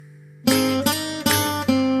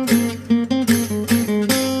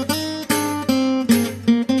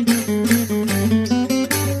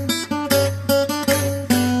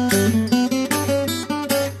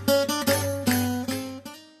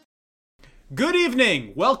Good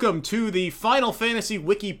evening! Welcome to the Final Fantasy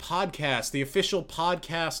Wiki podcast, the official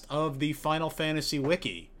podcast of the Final Fantasy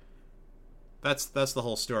Wiki. That's the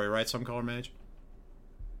whole story, right, Color Mage?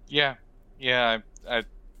 Yeah. I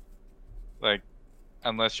like,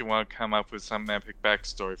 unless you want to come up with some epic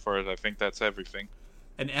backstory for it, I think that's everything.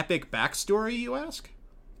 An epic backstory, you ask?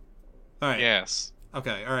 Alright. Yes.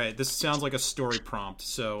 Okay, alright. This sounds like a story prompt.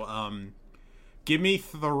 So, give me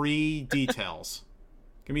 3 details.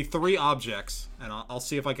 Give me 3 objects, and I'll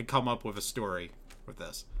see if I can come up with a story with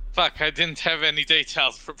this. Fuck, I didn't have any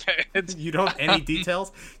details prepared. You don't have any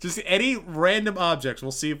details? Just any random objects.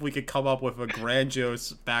 We'll see if we can come up with a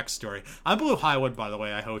grandiose backstory. I'm Blue Highwood, by the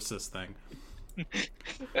way. I host this thing.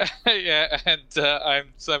 Yeah, and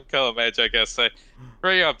I'm some Color Mage, I guess. So,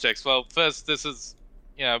 3 objects. Well, first, this is,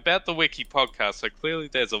 about the Wiki podcast, so clearly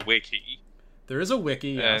there's a wiki. There is a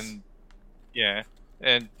wiki, yes. And, yeah.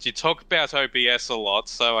 And you talk about OBS a lot,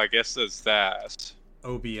 so I guess there's that.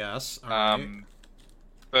 OBS, alright.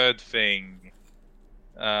 Third thing.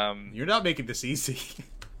 You're not making this easy.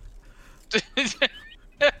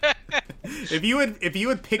 If you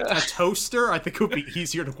had picked a toaster, I think it would be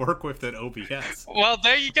easier to work with than OBS. Well,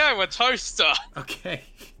 there you go, a toaster. Okay.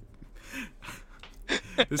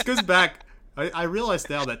 This goes back. I realize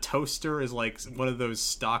now that toaster is like one of those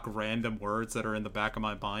stock random words that are in the back of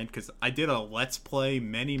my mind, because I did a Let's Play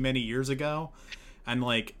many years ago, and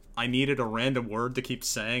like I needed a random word to keep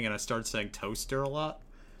saying, and I started saying toaster a lot.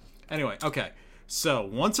 Anyway, okay. So,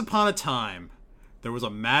 once upon a time, there was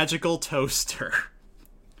a magical toaster.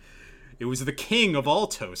 It was the king of all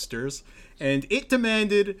toasters, and it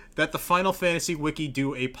demanded that the Final Fantasy Wiki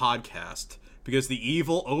do a podcast, because the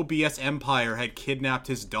evil OBS Empire had kidnapped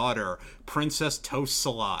his daughter, Princess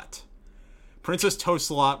Toast-Salat. Princess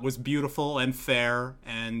Toast-Salat was beautiful and fair,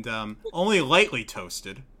 and only lightly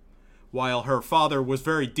toasted, while her father was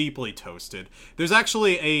very deeply toasted. There's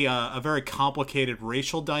actually a very complicated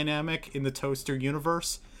racial dynamic in the toaster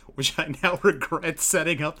universe, which I now regret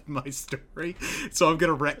setting up in my story. So I'm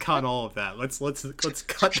gonna retcon all of that. Let's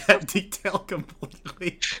cut that detail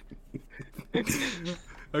completely.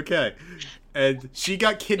 Okay. And she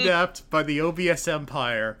got kidnapped by the OBS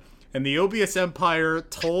Empire, and the OBS Empire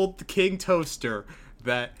told the King Toaster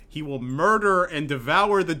that he will murder and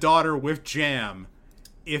devour the daughter with jam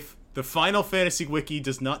if the Final Fantasy Wiki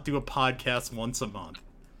does not do a podcast once a month.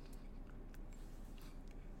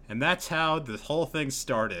 And that's how the whole thing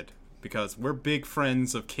started, because we're big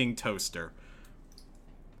friends of King Toaster.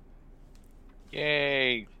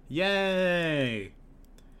 Yay! Yay!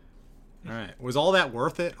 Alright, was all that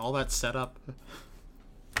worth it? All that setup?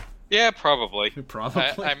 Yeah, probably.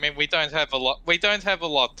 Probably. I mean, we don't have a lot. We don't have a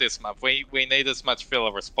lot this month. We need as much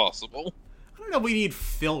filler as possible. I don't know if we need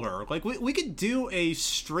filler. Like, we could do a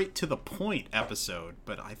straight-to-the-point episode,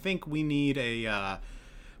 but I think we need an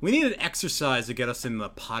exercise to get us in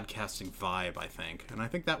the podcasting vibe, I think. And I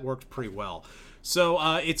think that worked pretty well. So,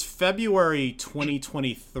 it's February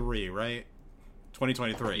 2023, right?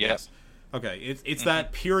 2023, yeah. Yes. Okay, it's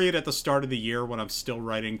that period at the start of the year when I'm still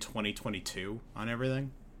writing 2022 on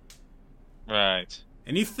everything. Right.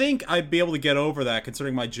 And you think I'd be able to get over that,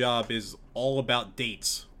 considering my job is all about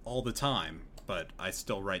dates all the time, but I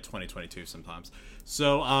still write 2022 sometimes.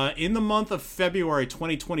 So, in the month of February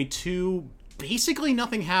 2022, basically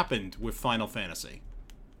nothing happened with Final Fantasy.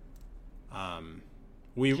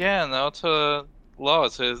 Yeah, not a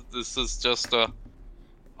lot. This is just a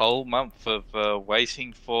whole month of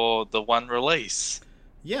waiting for the one release.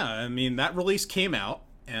 Yeah, I mean, that release came out,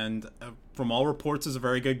 and from all reports is a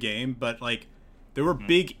very good game, but, like, there were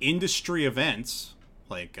big industry events,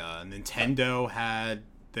 like, Nintendo had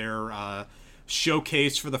their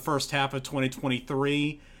showcase for the first half of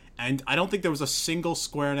 2023, and I don't think there was a single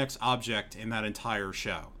Square Enix object in that entire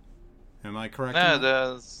show. Am I correct? No,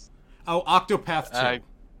 there's... Oh, Octopath 2.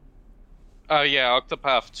 Oh, yeah,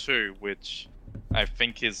 Octopath 2, which I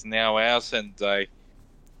think is now out, and I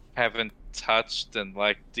haven't touched, and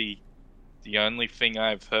like the only thing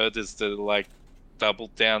I've heard is to like double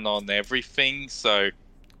down on everything. So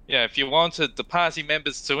yeah, if you wanted the party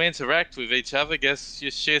members to interact with each other, guess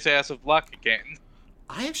you're shit out of luck again.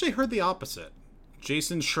 I actually heard the opposite.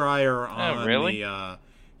 Jason Schreier on really? on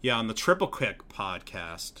the Triple Click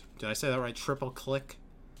podcast. Did I say that right? Triple Click?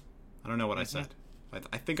 I don't know what I said.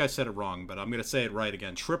 I think I said it wrong, but I'm going to say it right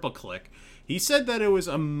again. Triple Click. He said that it was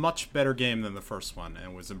a much better game than the first one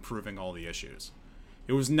and was improving all the issues.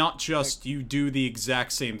 It was not just you do the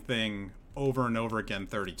exact same thing over and over again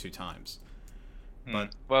 32 times.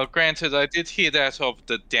 But well, granted, I did hear that of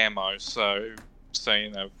the demo, so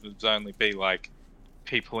there'd only be like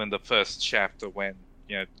people in the first chapter when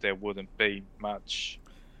there wouldn't be much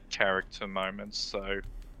character moments. So,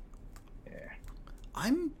 yeah.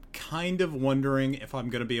 I'm kind of wondering if I'm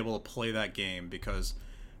going to be able to play that game, because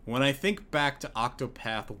when I think back to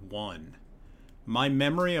Octopath 1, my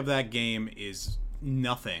memory of that game is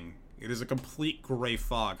nothing. It is a complete gray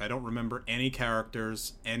fog. I don't remember any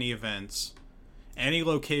characters, any events, any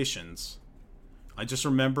locations. I just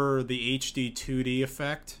remember the HD 2D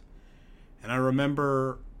effect, and I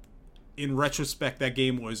remember, in retrospect, that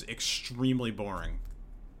game was extremely boring.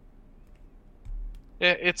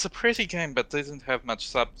 Yeah, it's a pretty game, but doesn't have much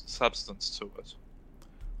substance to it.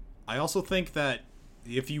 I also think that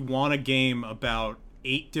if you want a game about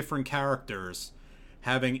 8 different characters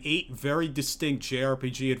having 8 very distinct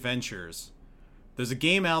JRPG adventures, there's a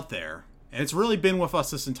game out there, and it's really been with us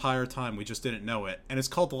this entire time, we just didn't know it, and it's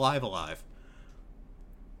called Live Alive.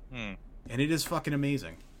 And it is fucking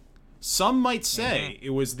amazing. Some might say it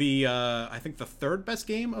was the, I think the 3rd best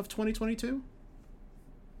game of 2022?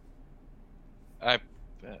 I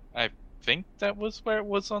think that was where it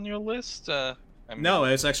was on your list. No,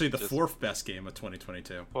 it's actually the 4th best game of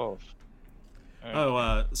 2022. 4th.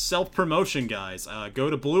 Self-promotion, guys. Go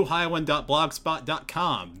to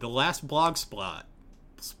bluehighland.blogspot.com. The last blog spot.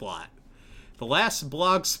 The last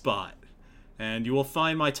blog spot. And you will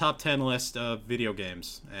find my top 10 list of video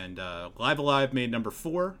games. And Live Alive made number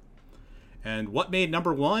 4. And what made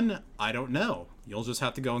number 1? I don't know. You'll just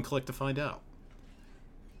have to go and click to find out.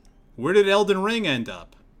 Where did Elden Ring end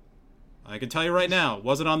up? I can tell you right now, it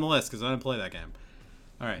wasn't on the list because I didn't play that game.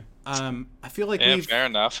 Alright. I feel like fair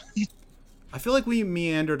enough. I feel like we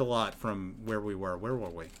meandered a lot from where we were. Where were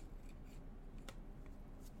we?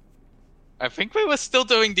 I think we were still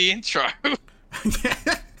doing the intro.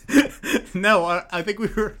 No, I think we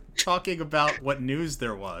were talking about what news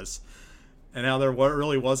there was. And how there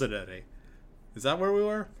really wasn't any. Is that where we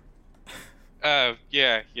were?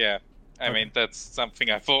 Yeah. I mean, that's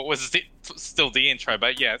something I thought was still the intro,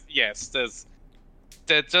 but yes,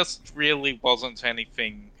 there just really wasn't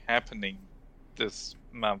anything happening this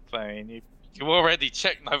month. I mean, you already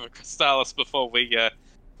checked Nova Crystallis before we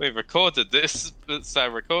recorded this,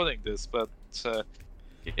 started recording this, but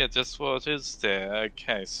yeah, just what is there?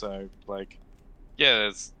 Okay, so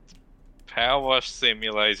there's the Power Wash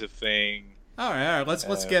Simulator thing. All right,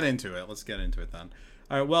 let's get into it. Let's get into it then.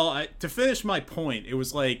 All right, well, to finish my point, it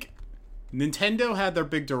was like Nintendo had their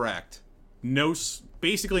big direct.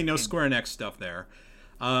 Basically no Square Enix stuff there.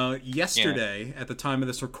 Yesterday, at the time of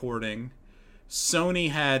this recording,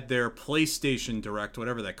 Sony had their PlayStation Direct,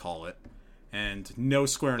 whatever they call it, and no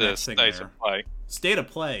Square Enix thing there. State of Play. State of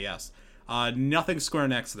Play, yes. Nothing Square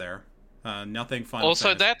Enix there. Nothing Final Also,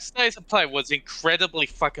 Fantasy. that State of Play was incredibly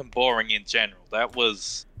fucking boring in general. That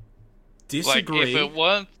was... Disagree. If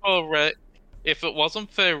it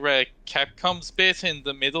wasn't for Capcom's bit in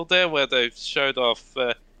the middle there, where they showed off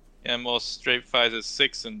more Street Fighter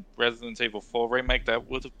 6 and Resident Evil 4 remake, that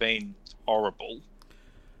would have been horrible.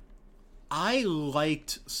 I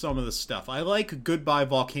liked some of the stuff. I like Goodbye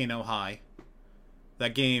Volcano High.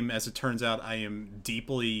 That game, as it turns out, I am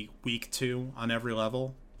deeply weak to on every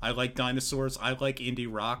level. I like dinosaurs. I like indie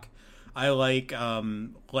rock. I like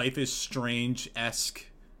Life is Strange-esque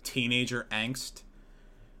teenager angst.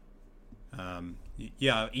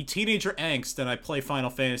 Teenager angst, and I play Final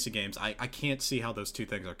Fantasy games. I can't see how those two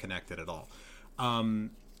things are connected at all. And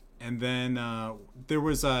then there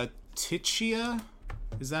was Tichia.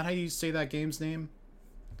 Is that how you say that game's name?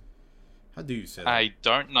 How do you say that? I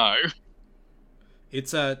don't know.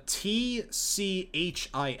 It's a Tchia.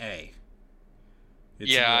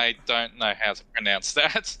 I don't know how to pronounce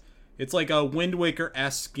that. It's like a Wind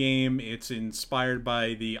Waker-esque game. It's inspired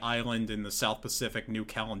by the island in the South Pacific, New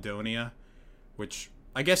Caledonia, which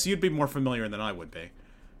I guess you'd be more familiar than I would be,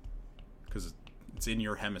 because it's in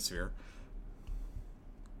your hemisphere.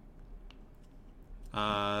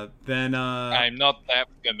 Then I'm not that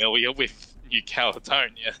familiar with New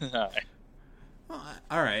Caledonia. No. Well,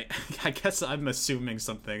 all right. I guess I'm assuming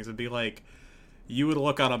some things. It'd be like you would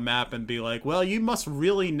look on a map and be like, well, you must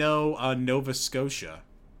really know Nova Scotia,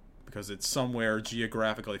 because it's somewhere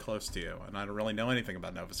geographically close to you, and I don't really know anything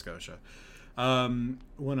about Nova Scotia.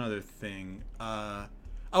 One other thing.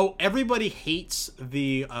 Everybody hates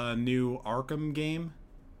the new Arkham game.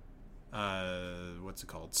 What's it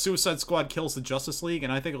called? Suicide Squad Kills the Justice League,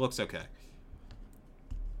 and I think it looks okay.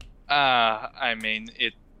 I mean,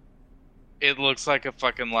 it looks like a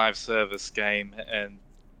fucking live service game, and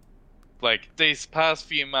these past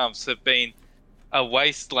few months have been a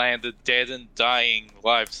wasteland of dead and dying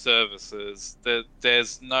live services.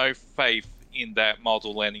 There's no faith in that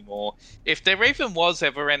model anymore. If there even was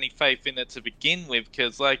ever any faith in it to begin with,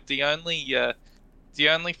 because the only the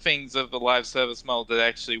only things of the live service model that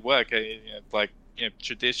actually work are like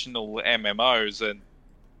traditional MMOs and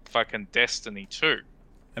fucking Destiny 2.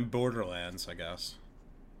 And Borderlands, I guess.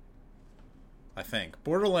 I think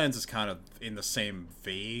Borderlands is kind of in the same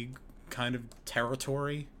vague kind of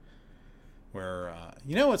territory. Where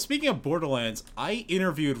you know what? Speaking of Borderlands, I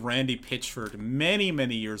interviewed Randy Pitchford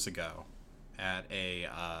many years ago at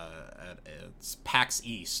it's PAX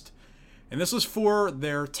East, and this was for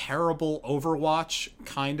their terrible Overwatch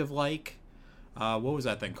kind of like what was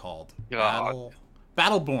that thing called?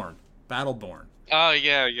 Battleborn. Oh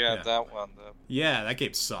yeah, that one. Yeah, that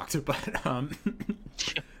game sucked. But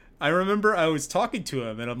I remember I was talking to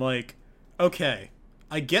him, and I'm like, okay,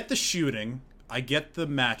 I get the shooting, I get the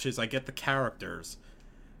matches, I get the characters.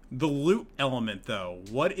 The loot element, though,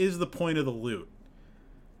 what is the point of the loot?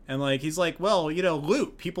 And like, he's like, well,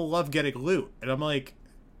 loot. People love getting loot. And I'm like,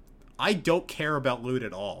 I don't care about loot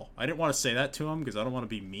at all. I didn't want to say that to him because I don't want to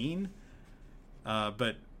be mean.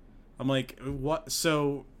 But I'm like, what?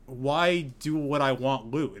 So why do what I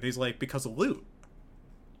want loot? And he's like, because of loot.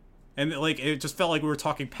 And like, it just felt like we were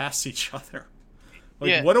talking past each other.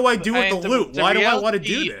 Like, what do I do with the loot? Why do I want to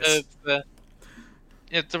do this?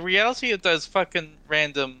 The reality of those fucking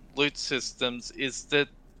random loot systems is that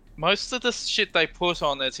most of the shit they put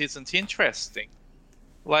on it isn't interesting.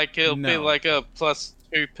 Like, it'll be like a plus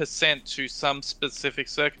 2% to some specific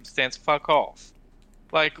circumstance. Fuck off.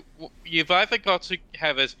 Like, you've either got to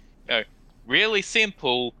have it, really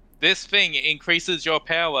simple, this thing increases your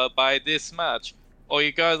power by this much, or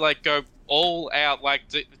you go all out like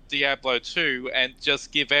Diablo 2 and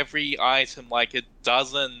just give every item like a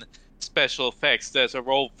dozen special effects that are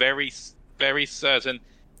all very, very certain.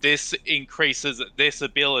 This increases this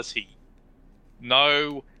ability.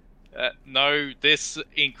 No, this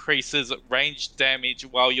increases range damage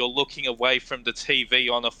while you're looking away from the TV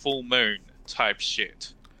on a full moon type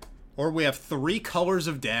shit. Or we have 3 colors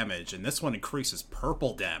of damage, and this one increases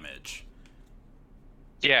purple damage.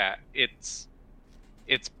 Yeah, it's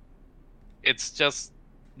just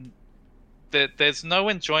that there's no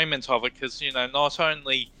enjoyment of it because not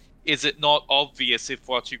only is it not obvious if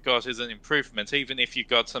what you've got is an improvement, even if you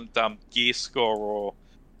got some dumb gear score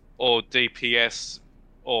or DPS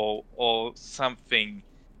or something.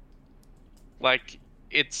 Like,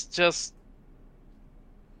 it's just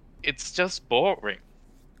boring.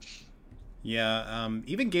 Yeah,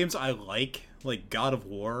 even games I like God of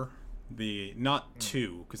War, not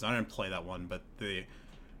 2 because I didn't play that one, but the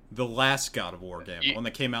last God of War game, the one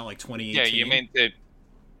that came out like 2018. Yeah, you mean the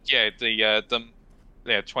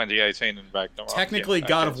 2018 and Ragnarok. Technically,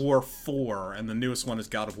 God of War 4, and the newest one is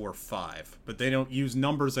God of War 5. But they don't use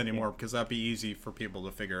numbers anymore because that'd be easy for people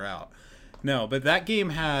to figure out. No, but that game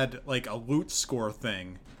had like a loot score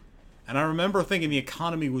thing. And I remember thinking the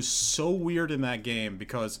economy was so weird in that game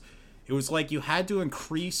because it was like you had to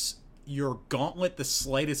increase your gauntlet the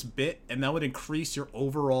slightest bit, and that would increase your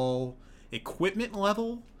overall equipment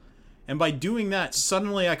level. And by doing that,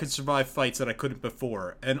 suddenly I could survive fights that I couldn't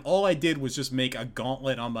before. And all I did was just make a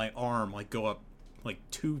gauntlet on my arm go up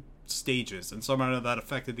 2 stages. And somehow that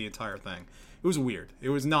affected the entire thing. It was weird. It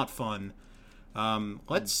was not fun.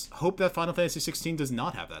 Let's hope that Final Fantasy 16 does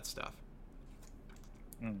not have that stuff.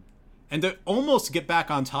 And to almost get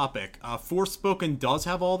back on topic, Forspoken does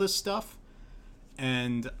have all this stuff.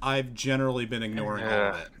 And I've generally been ignoring all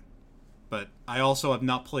of it. But I also have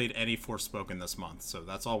not played any Forspoken this month, so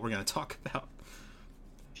that's all we're going to talk about.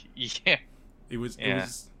 Yeah. It was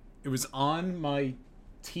on my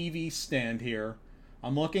TV stand here.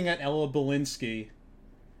 I'm looking at Ella Belinsky.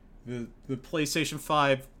 The PlayStation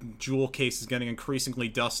 5 jewel case is getting increasingly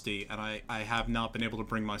dusty, and I have not been able to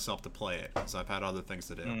bring myself to play it because I've had other things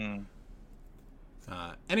to do.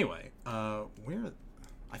 Anyway, I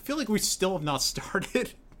feel like we still have not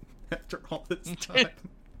started after all this time.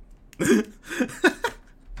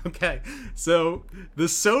 Okay, so the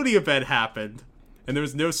Sony event happened, and there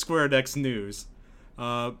was no Square Enix news.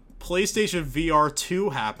 PlayStation VR 2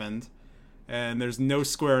 happened, and there's no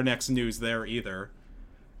Square Enix news there either.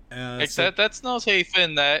 That's not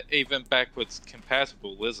even backwards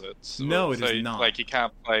compatible, is it? No, it is not. Like, you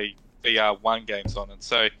can't play VR 1 games on it.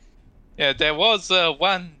 So, yeah, there was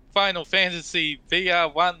one Final Fantasy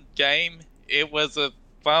VR 1 game. It was a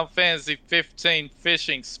Final Fantasy 15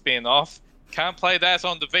 fishing spin-off. Can't play that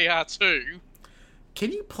on the VR 2.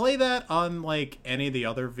 Can you play that on any of the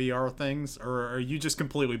other VR things, or are you just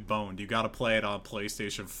completely boned? You got to play it on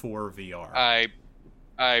PlayStation 4 VR.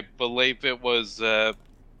 I believe it was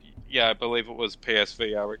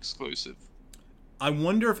PSVR exclusive. I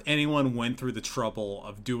wonder if anyone went through the trouble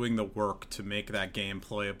of doing the work to make that game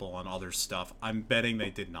playable on other stuff. I'm betting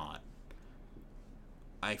they did not.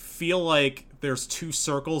 I feel like there's two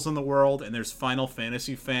circles in the world, and there's Final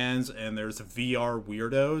Fantasy fans, and there's VR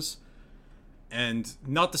weirdos. And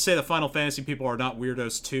not to say the Final Fantasy people are not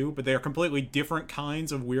weirdos too, but they are completely different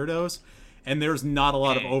kinds of weirdos, and there's not a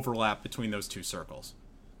lot of overlap between those two circles.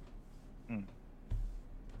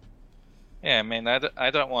 Yeah, I mean, I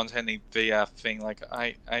don't want any VR thing. Like,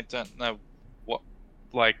 I don't know what,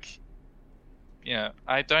 like,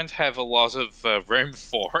 I don't have a lot of room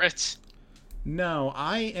for it. No,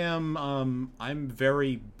 I'm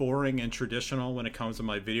very boring and traditional when it comes to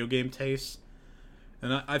my video game tastes.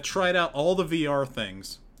 And I've tried out all the VR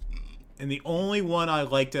things, and the only one I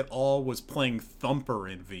liked at all was playing Thumper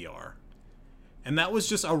in VR. And that was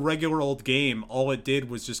just a regular old game. All it did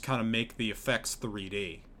was just kind of make the effects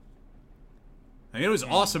 3D. I mean, it was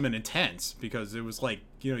awesome and intense, because it was like,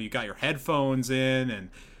 you got your headphones in, and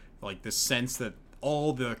like this sense that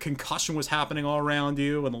all the concussion was happening all around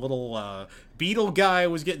you, and the little beetle guy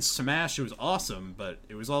was getting smashed. It was awesome, but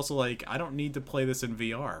it was also like, I don't need to play this in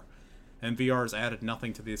VR. And VR has added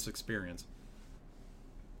nothing to this experience.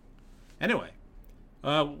 Anyway,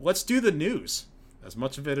 let's do the news, as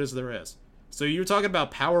much of it as there is. So you were talking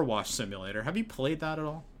about Power Wash Simulator. Have you played that at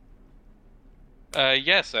all?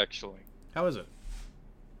 Yes, actually. How is it?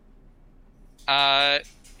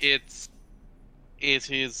 It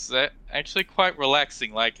is actually quite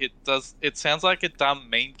relaxing. Like, it sounds like a dumb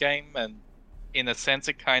main game, and in a sense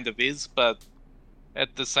it kind of is, but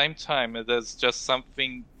at the same time there's just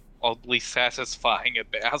something oddly satisfying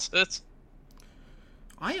about it.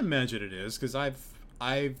 I imagine it is, because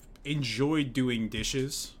I've enjoyed doing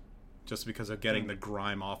dishes just because of getting the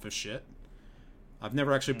grime off of shit. I've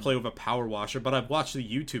never actually played with a power washer, but I've watched the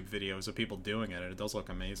YouTube videos of people doing it, and it does look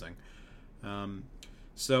amazing.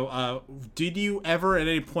 So, did you ever at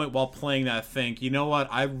any point while playing that think, you know what,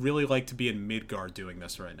 I'd really like to be in Midgard doing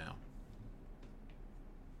this right now?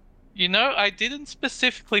 I didn't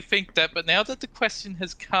specifically think that, but now that the question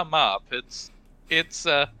has come up, it's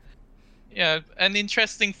an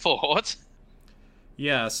interesting thought.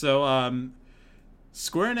 Yeah, so,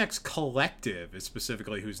 Square Enix Collective is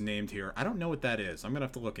specifically who's named here. I don't know what that is. I'm gonna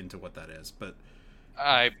have to look into what that is, but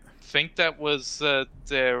I think that was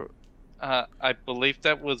their. I believe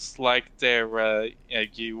that was like their.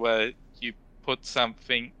 You put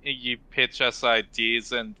something. You pitch us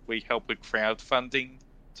ideas, and we help with crowdfunding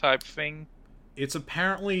type thing. It's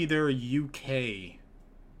apparently their UK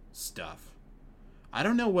stuff. I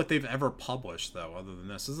don't know what they've ever published though, other than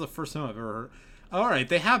this. This is the first time I've ever heard. All right,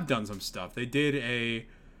 they have done some stuff. They did a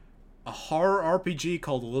horror RPG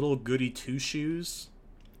called Little Goody Two Shoes,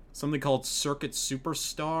 something called Circuit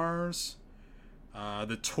Superstars,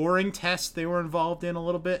 the Turing Test they were involved in a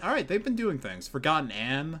little bit. All right, they've been doing things. Forgotten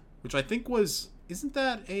Anne, which I think isn't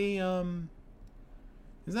that a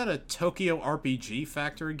Tokyo RPG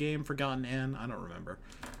Factory game? Forgotten Anne, I don't remember.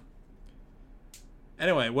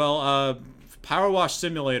 Anyway, well, Power Wash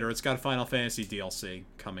Simulator. It's got a Final Fantasy DLC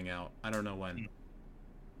coming out. I don't know when.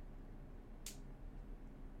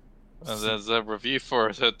 There's a review for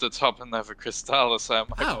it at the top of Nova Crystallis, so it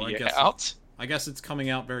might be out. I guess it's coming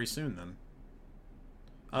out very soon then.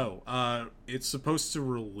 Oh, it's supposed to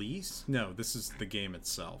release? No, this is the game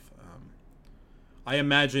itself. I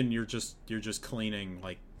imagine you're just cleaning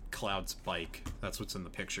like Cloud's bike. That's what's in the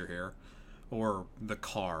picture here, or the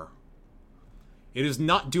car. It is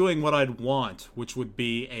not doing what I'd want, which would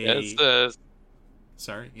be a.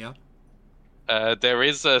 Sorry, yeah. There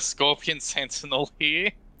is a Scorpion Sentinel here.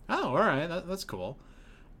 Oh, all right, that's cool.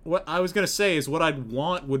 What I was gonna say is what I'd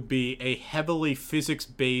want would be a heavily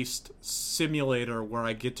physics-based simulator where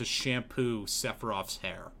I get to shampoo Sephiroth's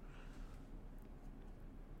hair.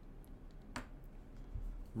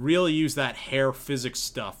 Really use that hair physics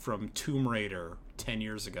stuff from Tomb Raider 10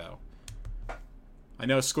 years ago. I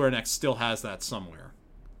know Square Enix still has that somewhere.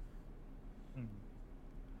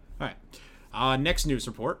 Alright. Next news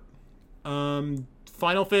report.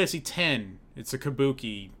 Final Fantasy X. It's a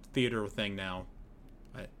Kabuki theater thing now.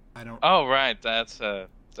 I don't... Oh, right. That's that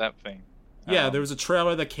thing. Yeah, there was a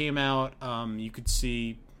trailer that came out. You could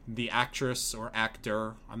see the actress or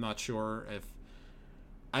actor. I'm not sure if...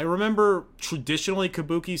 I remember traditionally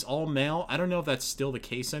Kabuki's all male. I don't know if that's still the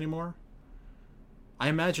case anymore. I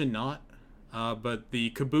imagine not. But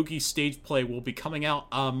the Kabuki stage play will be coming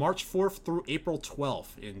out March 4th through April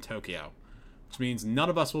 12th in Tokyo, which means none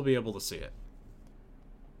of us will be able to see it.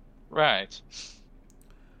 Right.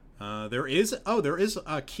 There is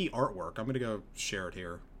key artwork. I'm gonna go share it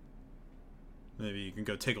here. Maybe you can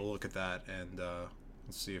go take a look at that, and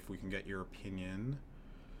let's see if we can get your opinion.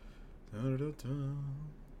 And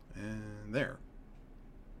there.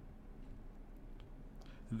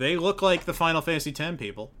 They look like the Final Fantasy X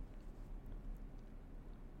people.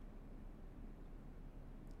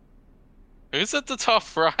 Who's at the top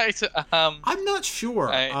right? I'm not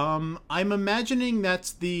sure. I'm imagining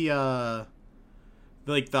that's the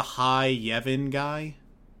like the High Yevon guy,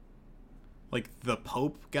 like the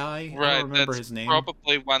Pope guy. I don't remember his name.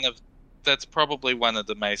 That's probably one of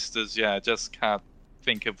the maesters. Yeah, I just can't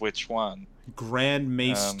think of which one. Grand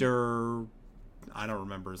Maester. I don't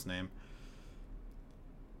remember his name.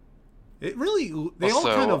 It really, they all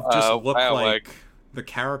kind of just look like the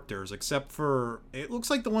characters, except for it looks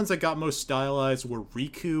like the ones that got most stylized were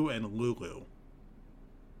Riku and Lulu.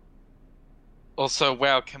 Also,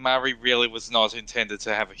 wow, Kamari really was not intended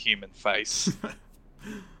to have a human face.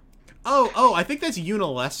 I think that's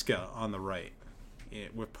Unalesca on the right,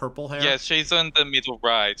 with purple hair. Yeah, she's on the middle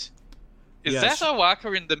right. Is that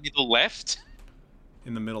Owaka in the middle left?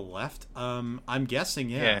 In the middle left? I'm guessing,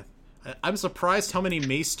 yeah. I'm surprised how many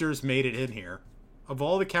Maesters made it in here. Of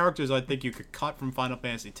all the characters I think you could cut from Final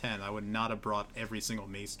Fantasy X, I would not have brought every single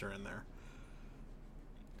Maester in there.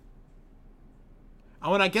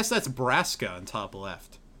 Oh, and I guess that's Braska on top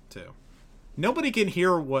left, too. Nobody can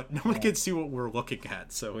see what we're looking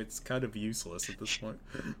at, so it's kind of useless at this point.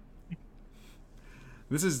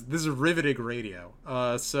 This is riveting radio.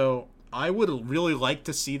 So I would really like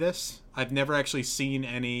to see this. I've never actually seen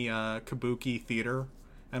any Kabuki theater,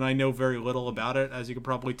 and I know very little about it, as you can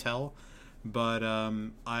probably tell. But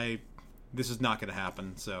this is not going to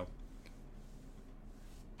happen. So,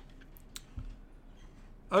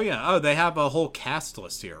 they have a whole cast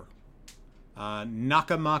list here.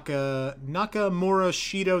 Nakamura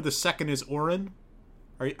Shido II is Orin.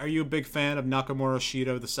 Are you a big fan of Nakamura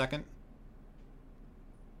Shido II?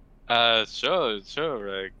 Sure.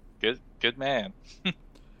 Good man.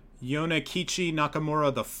 Yonekichi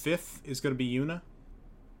Nakamura V is going to be Yuna.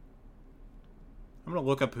 I'm going to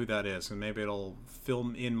look up who that is, and maybe it'll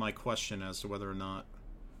fill in my question as to whether or not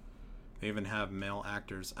they even have male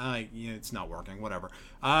actors. It's not working. Whatever.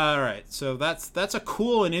 All right, so that's a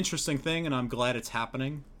cool and interesting thing, and I'm glad it's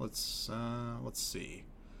happening. Let's see.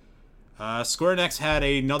 Square Enix had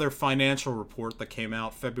another financial report that came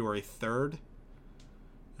out February 3rd.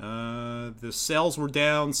 The sales were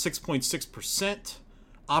down 6.6%.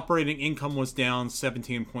 Operating income was down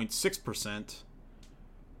 17.6%.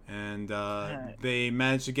 And they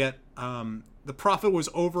managed to get... the profit was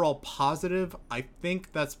overall positive. I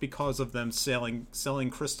think that's because of them selling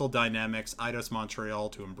Crystal Dynamics, Eidos Montreal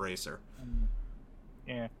to Embracer.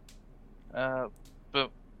 Yeah.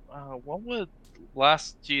 But what were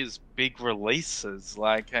last year's big releases?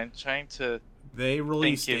 Like, I'm trying to... They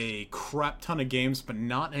released a crap ton of games, but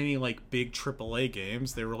not any like big AAA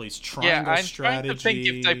games. They released Triangle Strategy. I'm trying to think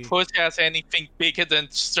if they put out anything bigger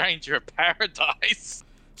than Stranger of Paradise.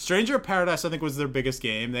 Stranger of Paradise, I think, was their biggest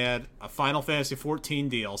game. They had a Final Fantasy XIV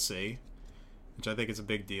DLC, which I think is a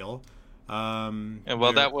big deal.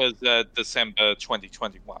 That was December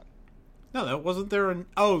 2021. No, that wasn't there.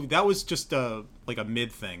 That was just like a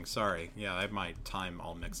mid thing. Sorry. Yeah, I have my time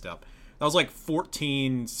all mixed up. That was like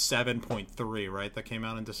 14.7.3, right? That came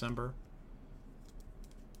out in December?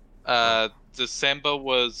 December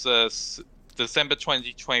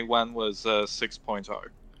 2021 was 6.0.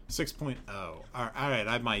 6.0. All right,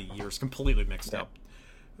 I have my years completely mixed up.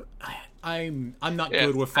 I'm not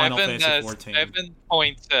good with Final Fantasy 14.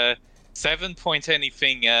 7 point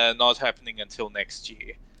anything not happening until next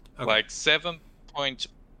year. Okay. Like 7.0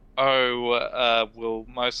 will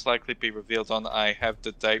most likely be revealed on. I have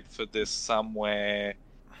the date for this somewhere,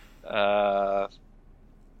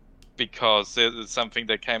 because it was something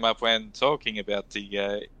that came up when talking about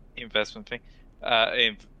the investment thing.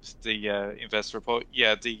 The investor report.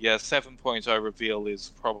 Yeah, the 7.0 reveal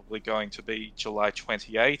is probably going to be July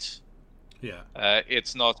 28. Yeah.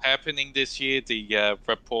 It's not happening this year. The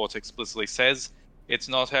report explicitly says it's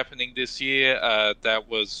not happening this year. That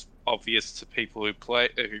was obvious to people who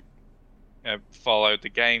followed the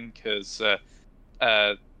game, because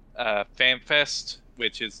FanFest,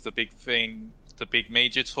 which is the big thing, the big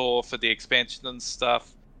major tour for the expansion and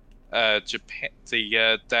stuff, Japan,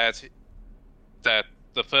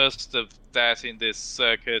 the first of that in this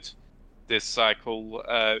circuit, this cycle,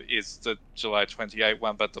 is the July 28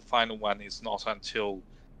 one, but the final one is not until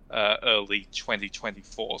early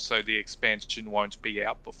 2024, so the expansion won't be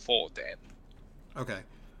out before then. Okay.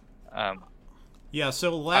 Yeah,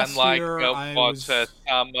 so last year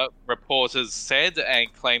some reporters said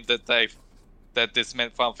and claimed that this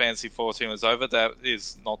meant Final Fantasy 14 was over. That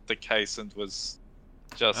is not the case, and was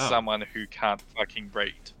just someone who can't fucking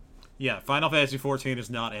read. Yeah, Final Fantasy 14 is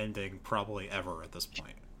not ending probably ever at this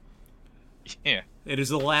point. Yeah. It is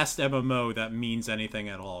the last MMO that means anything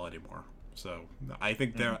at all anymore. So I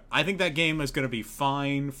think I think that game is going to be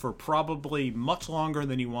fine for probably much longer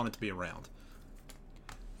than you want it to be around.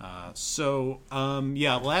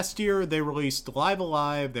 Yeah, last year they released Live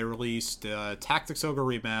Alive. They released Tactics Ogre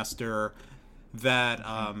Remaster. That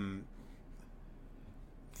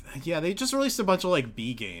yeah, they just released a bunch of like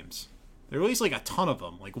B games. They released like a ton of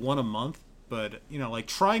them, like one a month. But you know, like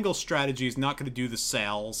Triangle Strategy is not going to do the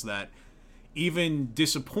sales that even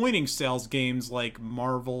disappointing sales games like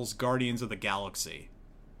Marvel's Guardians of the Galaxy.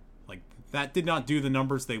 Like, that did not do the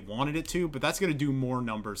numbers they wanted it to, but that's going to do more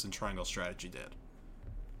numbers than Triangle Strategy did,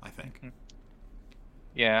 I think.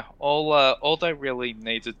 Yeah, all they really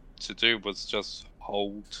needed to do was just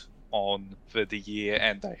hold on for the year,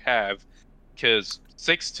 and they have, because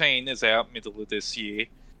 16 is out middle of this year.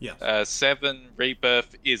 Yeah. 7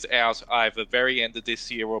 Rebirth is out either very end of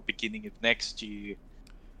this year or beginning of next year.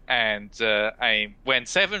 And when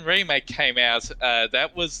 7 Remake came out,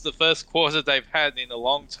 that was the first quarter they've had in a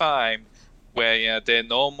long time where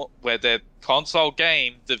their console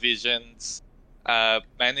game divisions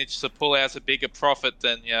managed to pull out a bigger profit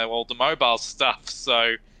than all the mobile stuff.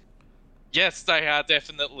 So yes, they are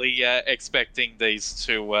definitely expecting these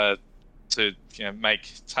to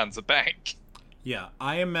make tons of bank. Yeah,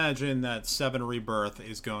 I imagine that 7 Rebirth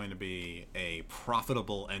is going to be a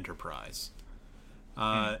profitable enterprise.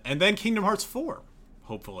 And then Kingdom Hearts 4,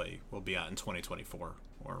 hopefully, will be out in 2024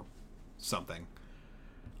 or something.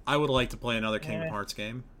 I would like to play another Kingdom Hearts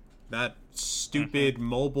game. That stupid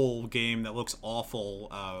mobile game that looks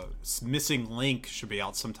awful, Missing Link, should be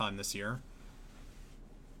out sometime this year.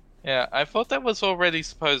 Yeah, I thought that was already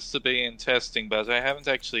supposed to be in testing, but I haven't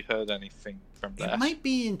actually heard anything from that. It might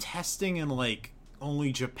be in testing in, like,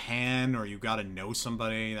 only Japan, or you gotta know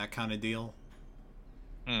somebody, that kind of deal.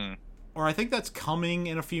 Or I think that's coming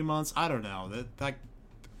in a few months. I don't know.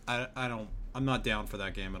 I'm not down for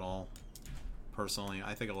that game at all. Personally,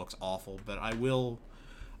 I think it looks awful, but I will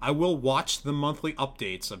watch the monthly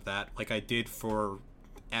updates of that, like I did for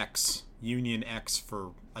Union X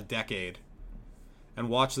for a decade, and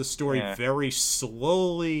watch the story very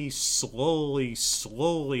slowly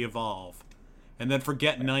evolve, and then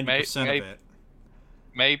forget 90% of it.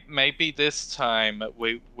 Maybe this time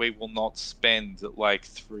we will not spend like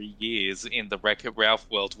 3 years in the Wreck-It Ralph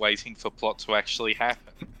world waiting for plot to actually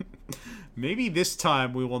happen. Maybe this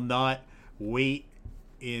time we will not wait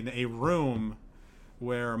in a room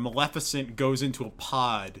where Maleficent goes into a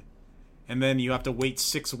pod, and then you have to wait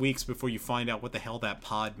 6 weeks before you find out what the hell that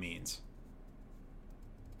pod means.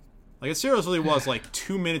 Like, it seriously was like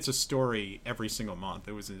 2 minutes of story every single month.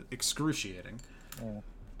 It was excruciating.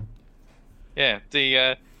 Yeah,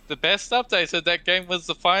 the best update of that game was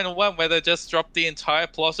the final one where they just dropped the entire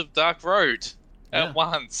plot of Dark Road at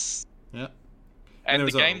once. Yeah. And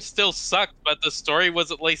the game still sucked, but the story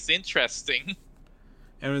was at least interesting.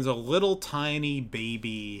 And it was a little tiny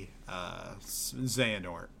baby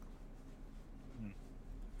Xehanort.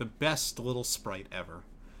 The best little sprite ever.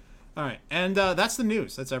 Alright, and that's the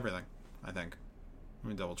news. That's everything, I think. Let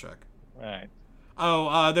me double check. Right.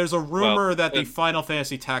 Oh, there's a rumor that the Final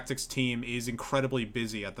Fantasy Tactics team is incredibly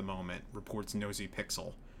busy at the moment, reports Nosy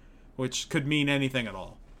Pixel, which could mean anything at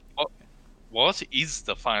all. What is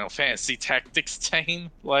the Final Fantasy Tactics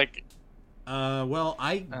team? Like... well,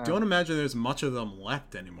 I don't imagine there's much of them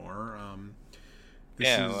left anymore.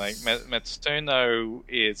 Matsuno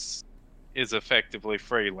is effectively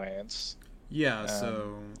freelance. Yeah,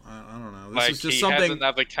 so I don't know. This is just something. He has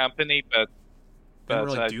another company, but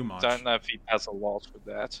really I do much. Don't know if he does a lot with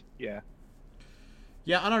that. Yeah.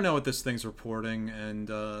 Yeah, I don't know what this thing's reporting, and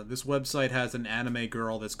this website has an anime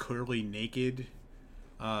girl that's clearly naked,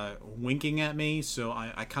 winking at me, so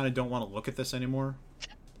I kind of don't want to look at this anymore.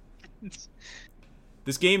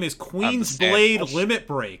 This game is Queen's Blade Limit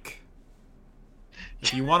Break.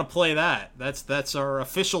 If you want to play that, that's our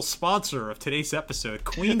official sponsor of today's episode,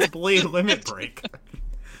 Queen's Blade Limit Break.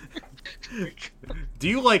 Do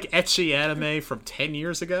you like ecchi anime from 10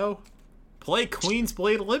 years ago? Play Queen's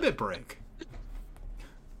Blade Limit Break.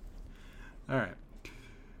 Alright.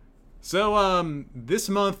 So, this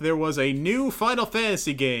month there was a new Final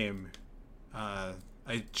Fantasy game. A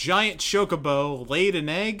giant chocobo laid an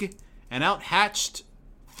egg and out hatched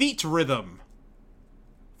Theat Rhythm.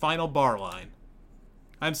 Final bar line.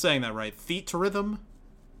 I'm saying that right. Theat Rhythm?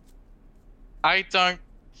 I don't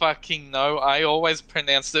fucking know. I always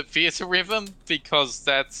pronounced it theater rhythm because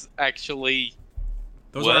that's actually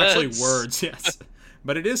Those are actually words, yes.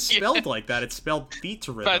 But it is spelled like that. It's spelled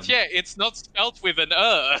theater rhythm. But it's not spelled with an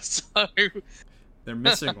so they're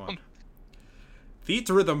missing one.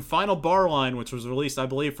 Theater Rhythm Final Bar Line, which was released, I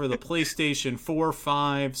believe, for the PlayStation 4,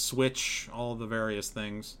 5, Switch, all the various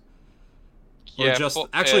things. Or Yeah, just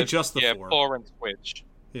actually just the yeah, 4. 4 and Switch.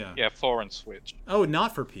 Yeah. Yeah, 4 and Switch. Oh,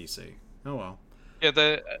 not for PC. Oh well.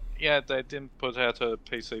 They didn't put out a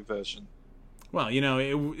PC version. Well,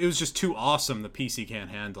 it was just too awesome. The PC can't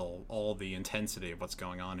handle all the intensity of what's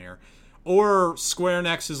going on here. Or Square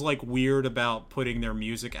Enix is like weird about putting their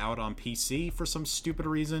music out on PC for some stupid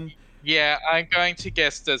reason. Yeah, I'm going to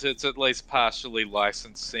guess that it's at least partially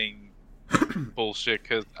licensing bullshit.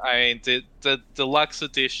 Because I mean, the deluxe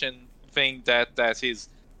edition thing that is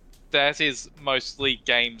mostly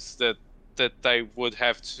games that they would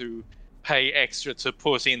have to pay extra to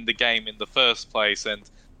put in the game in the first place, and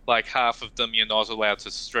like half of them you're not allowed to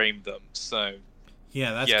stream them. So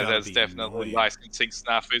yeah, there's definitely annoying. licensing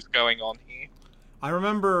snafus going on here. I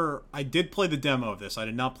remember I did play the demo of this. I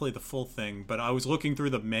did not play the full thing, but I was looking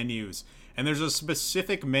through the menus, and there's a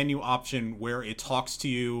specific menu option where it talks to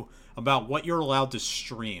you about what you're allowed to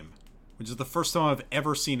stream, which is the first time I've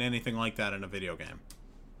ever seen anything like that in a video game.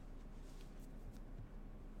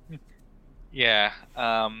 Yeah,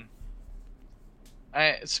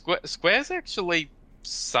 Square's actually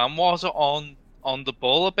somewhat on the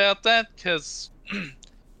ball about that, because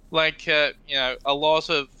like a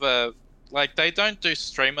lot of like they don't do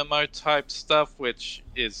streamer mode type stuff, which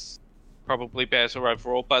is probably better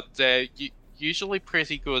overall, but they're usually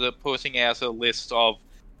pretty good at putting out a list of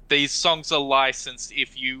these songs are licensed.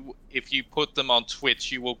 If you put them on Twitch,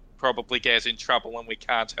 you will probably get in trouble and we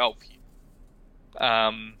can't help you.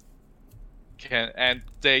 And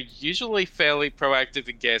they're usually fairly proactive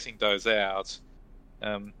in getting those out.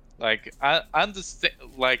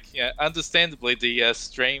 Understandably, the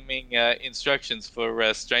streaming instructions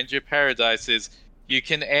for Stranger Paradise is you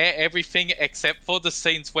can air everything except for the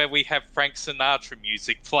scenes where we have Frank Sinatra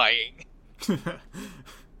music playing.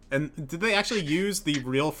 And did they actually use the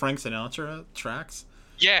real Frank Sinatra tracks?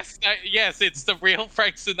 Yes, it's the real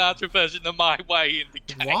Frank Sinatra version of My Way in the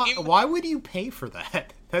game. Why would you pay for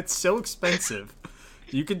that? That's so expensive.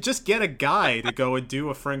 You could just get a guy to go and do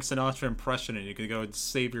a Frank Sinatra impression, and you could go and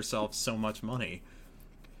save yourself so much money.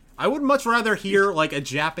 I would much rather hear like a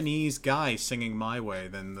Japanese guy singing My Way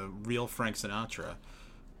than the real Frank Sinatra.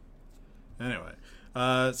 Anyway,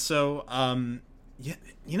 yeah,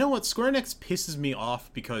 you know what? Square Enix pisses me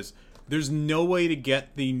off because there's no way to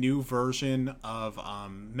get the new version of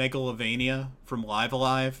Megalovania from Live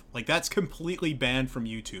Alive. Like, that's completely banned from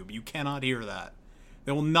YouTube. You cannot hear that.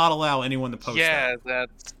 They will not allow anyone to post that.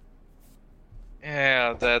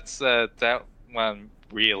 That one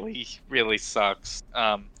really, really sucks.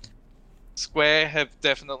 Square have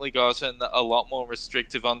definitely gotten a lot more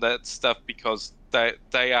restrictive on that stuff because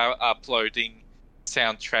they are uploading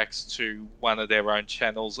soundtracks to one of their own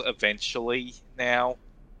channels eventually now.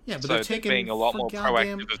 Yeah, but so they're taking being a lot more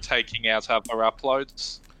proactive of taking out other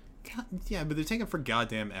uploads. Yeah, but they're taking for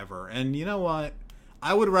goddamn ever. And you know what?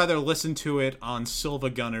 I would rather listen to it on Silva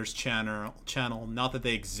Gunner's channel, not that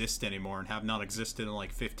they exist anymore and have not existed in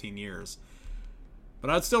like 15 years. But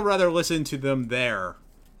I'd still rather listen to them there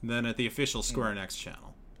than at the official Square Enix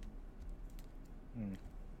channel.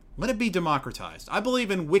 Let it be democratized. I believe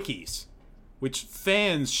in wikis, which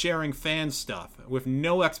fans sharing fan stuff with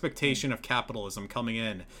no expectation of capitalism coming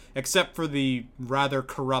in, except for the rather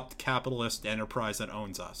corrupt capitalist enterprise that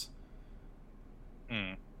owns us.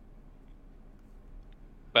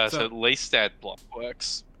 But at least Adblock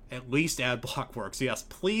works. At least Adblock works, yes.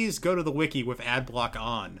 Please go to the wiki with Adblock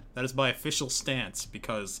on. That is my official stance,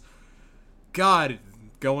 because, God,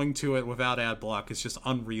 going to it without Adblock is just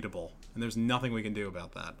unreadable. And there's nothing we can do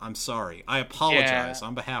about that. I'm sorry. I apologize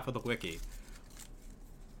on behalf of the wiki.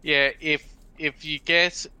 Yeah, if you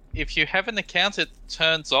have an account, it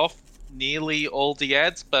turns off nearly all the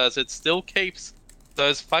ads, but it still keeps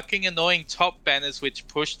those fucking annoying top banners which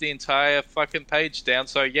push the entire fucking page down.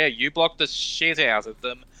 So yeah, you block the shit out of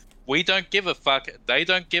them. We don't give a fuck. They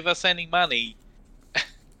don't give us any money.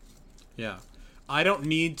 Yeah. I don't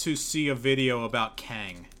need to see a video about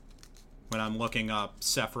Kang when I'm looking up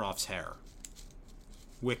Sephiroth's hair.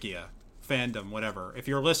 Wikia, fandom, whatever. If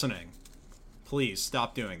you're listening, please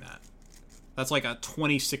stop doing that. That's like a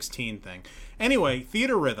 2016 thing. Anyway,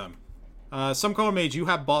 Theater Rhythm. Some Color Mage, you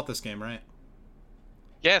have bought this game, right?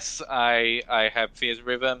 Yes, I have Theater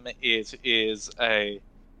Rhythm. It is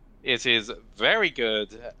very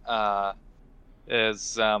good. There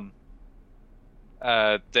is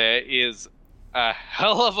a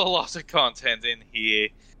hell of a lot of content in here.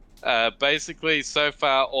 Basically, so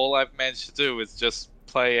far, all I've managed to do is just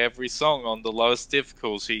play every song on the lowest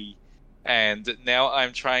difficulty, and now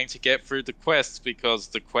I'm trying to get through the quests because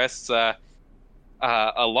the quests are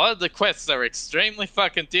a lot of the quests are extremely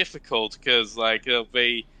fucking difficult because, like, it'll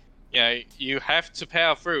be, you have to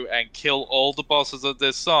power through and kill all the bosses of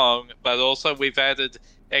this song, but also we've added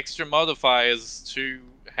extra modifiers to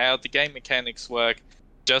how the game mechanics work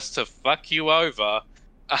just to fuck you over.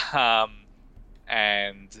 Um,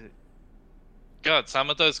 and God, some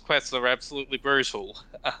of those quests are absolutely brutal.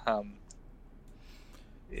 Um,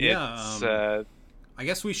 Yeah, it's I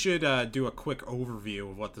guess we should do a quick overview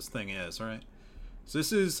of what this thing is, right? So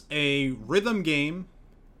this is a rhythm game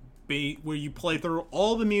where you play through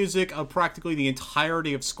all the music of practically the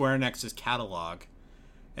entirety of Square Enix's catalog,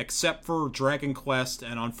 except for Dragon Quest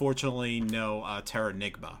and unfortunately no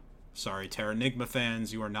Terranigma. Sorry, Terranigma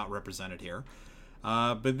fans, you are not represented here.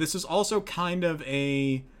 But this is also kind of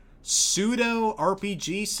a pseudo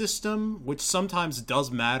RPG system, which sometimes does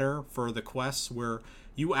matter for the quests, where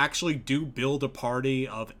you actually do build a party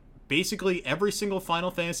of basically every single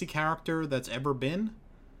Final Fantasy character that's ever been.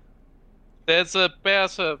 there's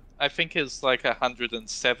about I think it's like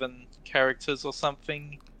 107 characters or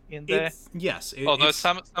something in there. Oh no, It's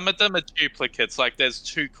some of them are duplicates. Like there's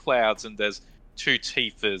two Clouds and there's two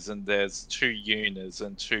Tifa's and there's two Yunas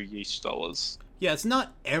and two Yishtolas. yeah, it's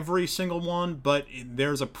not every single one, but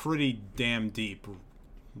there's a pretty damn deep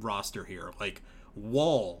roster here. Like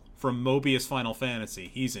Wall from Mobius Final Fantasy,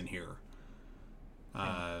 he's in here.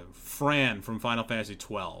 Fran from Final Fantasy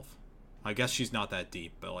 12. I guess she's not that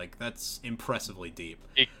deep, but like that's impressively deep.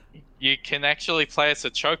 You can actually play as a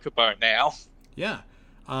Chocobo now. Yeah.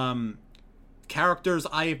 Characters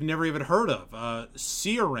I have never even heard of.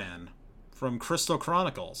 Cioran from Crystal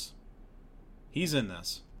Chronicles. He's in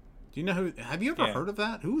this. Do you know who? Have you ever heard of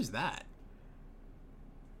that? Who is that?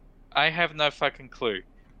 I have no fucking clue.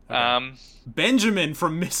 Okay. Benjamin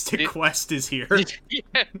from Mystic Quest is here.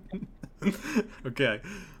 Yeah. Okay.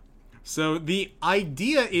 So the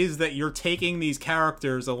idea is that you're taking these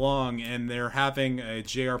characters along and they're having a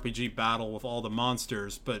JRPG battle with all the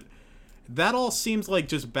monsters, but that all seems like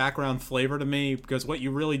just background flavor to me, because what you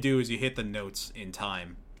really do is you hit the notes in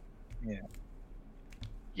time. Yeah.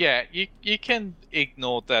 Yeah, you can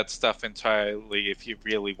ignore that stuff entirely if you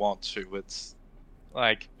really want to. It's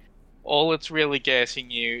like all it's really getting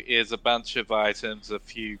you is a bunch of items, a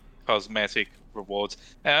few cosmetic rewards,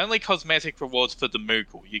 and only cosmetic rewards for the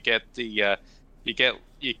Moogle. You get the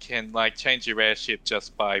you can like change your airship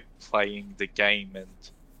just by playing the game,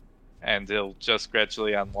 and it'll just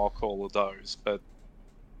gradually unlock all of those. But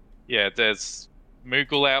yeah, there's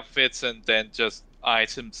Moogle outfits and then just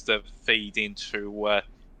items that feed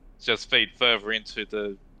further into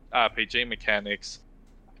the RPG mechanics,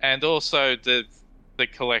 and also the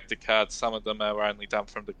collector cards. Some of them are only done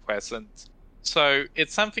from the quest, and so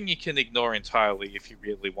it's something you can ignore entirely if you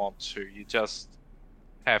really want to. You just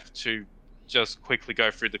have to just quickly go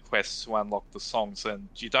through the quests to unlock the songs, and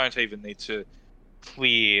you don't even need to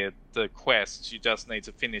clear the quests. You just need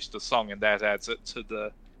to finish the song, and that adds it to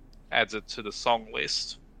the song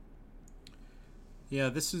list. Yeah,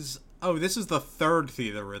 this is the third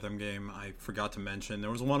Theta Rhythm game I forgot to mention. There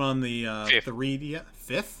was one on the 3D.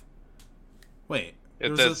 Fifth? Wait.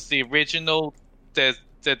 There's the original. There's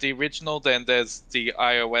the original. Then there's the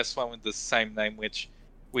iOS one with the same name, which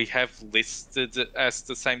we have listed as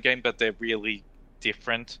the same game, but they're really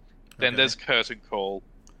different. Then there's Curtain Call.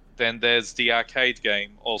 Then there's the arcade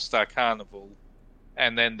game, All Star Carnival,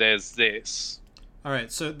 and then there's this. All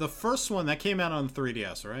right. So the first one that came out on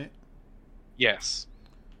 3DS, right? Yes.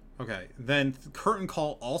 Okay. Then Curtain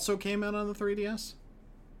Call also came out on the 3DS?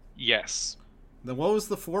 Yes. Then what was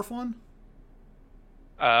the fourth one?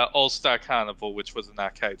 All Star Carnival, which was an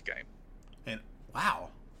arcade game. And wow.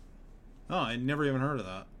 Oh, I never even heard of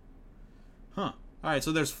that. Huh. All right,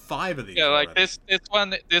 so there's 5 of these. Yeah, already. like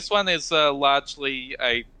this one is largely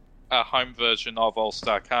a home version of All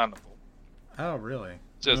Star Carnival. Oh, really?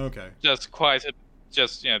 Just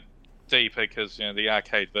deeper because the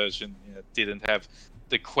arcade version didn't have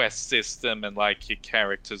the quest system, and like your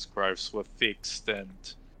characters' growths were fixed,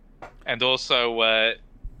 and also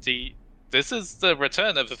this is the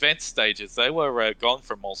return of event stages. They were gone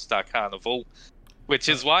from All Star Carnival, which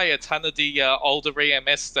is why a ton of the older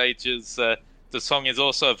EMS stages, the song is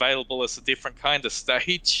also available as a different kind of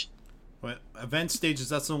stage. What event stages?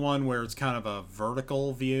 That's the one where it's kind of a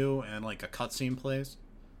vertical view and like a cutscene plays.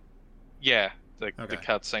 Yeah, the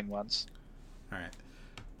cutscene ones. All right.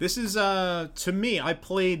 This is to me. I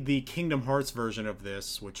played the Kingdom Hearts version of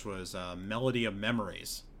this, which was Melody of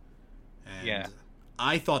Memories, and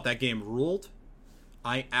I thought that game ruled.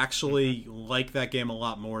 I actually like that game a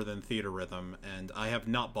lot more than Theta Rhythm, and I have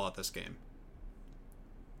not bought this game.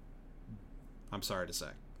 I'm sorry to say.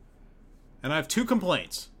 And I have 2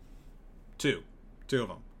 complaints. 2. Two of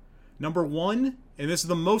them. Number one, and this is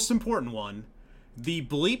the most important one, the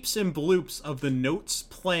bleeps and bloops of the notes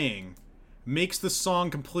playing makes the song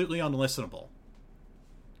completely unlistenable.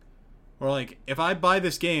 Or like, if I buy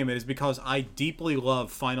this game, it is because I deeply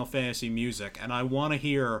love Final Fantasy music, and I want to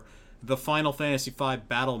hear the Final Fantasy V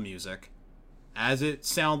battle music as it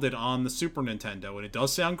sounded on the Super Nintendo, and it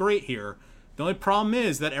does sound great here. The only problem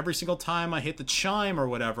is that every single time I hit the chime or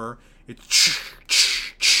whatever, it's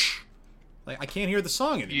like I can't hear the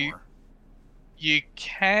song anymore. You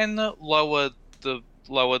can lower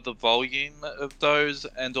the volume of those,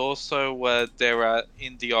 and also there are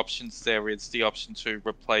in the options there is the option to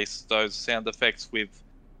replace those sound effects with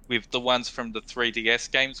the ones from the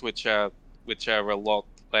 3DS games, which are a lot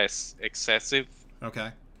less excessive. Okay.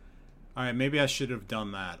 All right, maybe I should have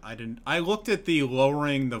done that. I didn't. I looked at the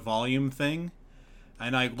lowering the volume thing,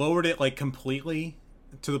 and I lowered it like completely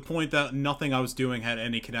to the point that nothing I was doing had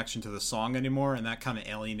any connection to the song anymore, and that kind of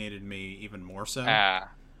alienated me even more so. Yeah,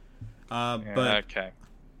 but okay.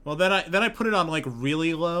 Well, then I put it on like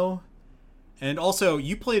really low, and also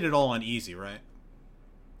you played it all on easy, right?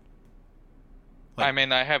 Like, I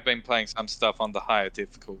mean, I have been playing some stuff on the higher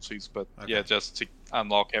difficulties, but okay. Yeah, just to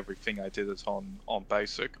unlock everything, I did it on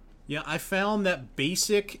basic. Yeah, I found that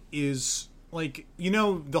basic is like, you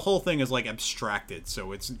know, the whole thing is like abstracted,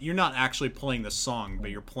 so it's you're not actually playing the song, but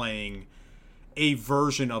you're playing a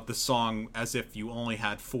version of the song as if you only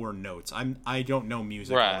had 4 notes. I don't know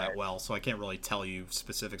music all that well, so I can't really tell you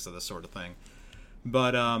specifics of this sort of thing.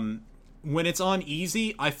 But when it's on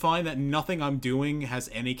easy, I find that nothing I'm doing has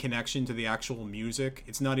any connection to the actual music.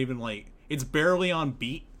 It's not even like, it's barely on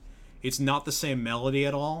beat. It's not the same melody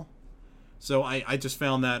at all. So I just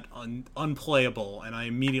found that unplayable, and I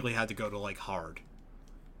immediately had to go to like hard.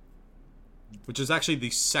 Which is actually the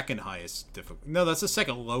second highest difficulty. No, that's the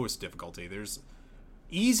second lowest difficulty. There's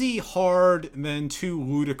easy, hard, and then 2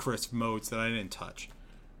 ludicrous modes that I didn't touch.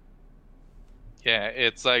 Yeah,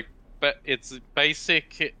 it's like, but it's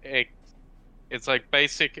basic. It's like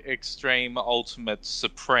basic, extreme, ultimate,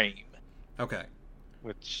 supreme. Okay.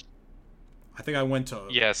 Which I think I went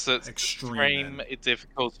to so extreme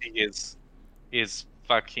difficulty is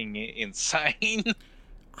fucking insane.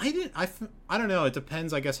 I don't know, it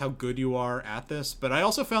depends, I guess, how good you are at this, but I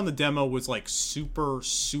also found the demo was like super,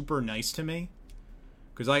 super nice to me,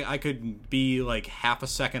 because I could be like half a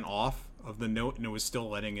second off of the note and it was still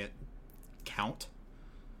letting it count.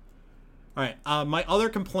 Alright, my other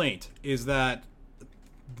complaint is that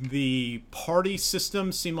the party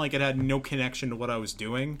system seemed like it had no connection to what I was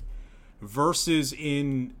doing, versus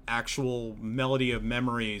in actual Melody of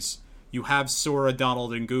Memories, you have Sora,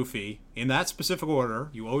 Donald, and Goofy. In that specific order,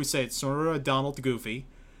 you always say it's Sora, Donald, Goofy.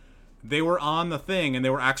 They were on the thing, and they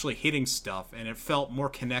were actually hitting stuff, and it felt more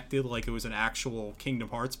connected, like it was an actual Kingdom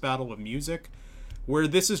Hearts battle with music. Where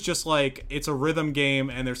this is just like, it's a rhythm game,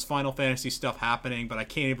 and there's Final Fantasy stuff happening, but I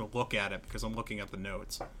can't even look at it because I'm looking at the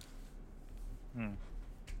notes.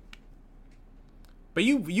 But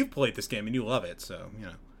you've played this game, and you love it, so, you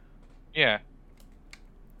know. Yeah.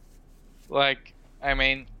 Like, I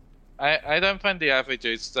mean, I don't find the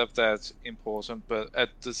RPG stuff that important, but at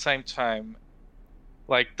the same time,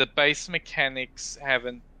 like, the base mechanics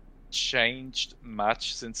haven't changed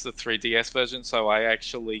much since the 3DS version, so I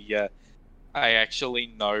actually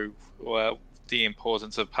know the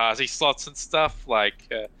importance of party slots and stuff,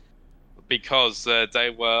 like, because they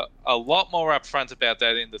were a lot more upfront about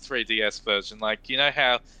that in the 3DS version. Like, you know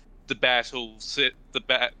how the battle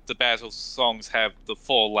songs have the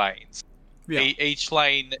 4 lanes. Yeah. Each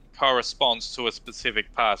lane corresponds to a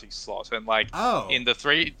specific party slot, and like in the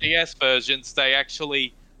 3DS versions, they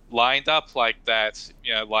actually lined up like that.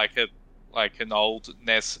 You know, like an old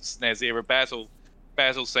SNES era battle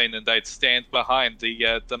scene, and they'd stand behind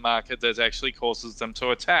the marker that actually causes them to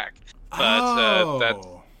attack. But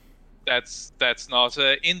that's not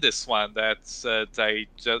in this one. That's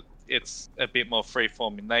it's a bit more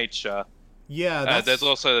freeform in nature. Yeah, there's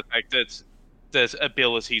also the fact that the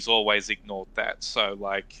abilities always ignored that. So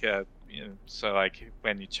like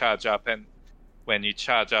when you charge up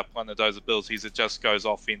one of those abilities, it just goes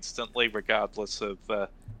off instantly, regardless of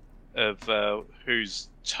whose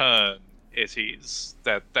turn it is.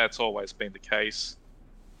 That's always been the case.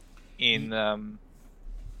 In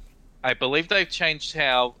I believe they've changed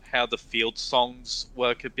how the field songs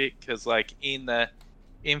work a bit, because like in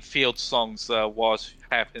field songs, what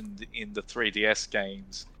happened in the 3DS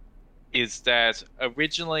games is that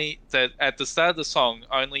originally, that at the start of the song,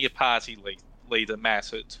 only a party leader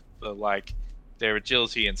mattered for like their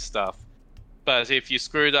agility and stuff. But if you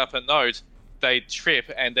screwed up a note, they'd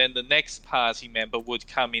trip, and then the next party member would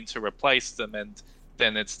come in to replace them, and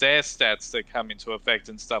then it's their stats that come into effect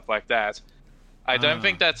and stuff like that. I don't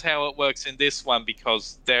think that's how it works in this one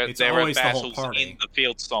because there It's are always the whole battles party. in the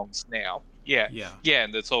field songs now. Yeah, Yeah. yeah,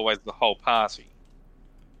 and it's always the whole party.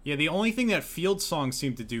 Yeah, the only thing that field songs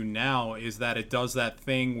seem to do now is that it does that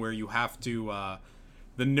thing where you have to,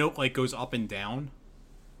 the note like goes up and down.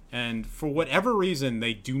 And for whatever reason,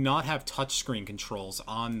 they do not have touchscreen controls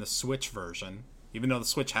on the Switch version. Even though the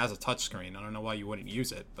Switch has a touchscreen, I don't know why you wouldn't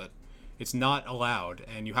use it, but it's not allowed.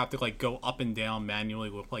 And you have to like go up and down manually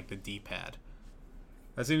with like the D-pad.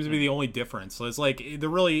 That seems to be the only difference. So it's like,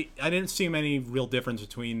 I didn't see any real difference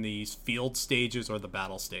between these field stages or the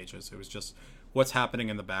battle stages. It was just what's happening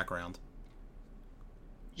in the background.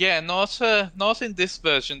 Yeah, not in this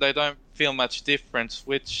version. They don't feel much difference,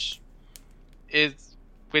 which is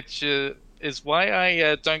why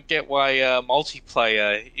I don't get why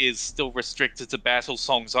multiplayer is still restricted to battle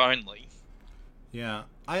songs only. Yeah,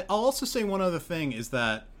 I'll also say one other thing is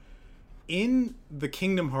that in the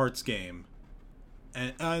Kingdom Hearts game,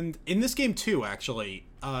 and in this game too, actually,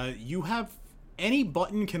 you have any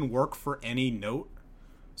button can work for any note.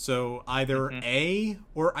 So either A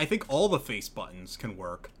or I think all the face buttons can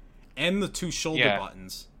work, and the 2 shoulder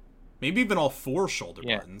buttons, maybe even all 4 shoulder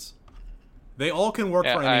buttons. They all can work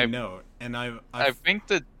for any note, and I think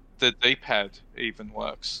the D-pad even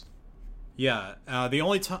works. Yeah, the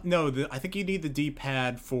only time I think you need the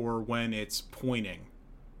D-pad for when it's pointing.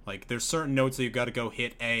 Like there's certain notes that you've got to go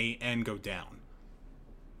hit A and go down.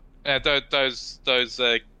 Those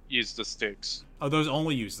use the sticks. Oh, those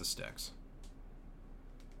only use the sticks.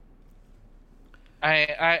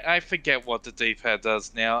 I forget what the D-pad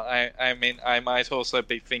does now. I mean, I might also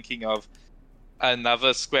be thinking of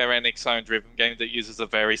another Square Enix-owned rhythm game that uses a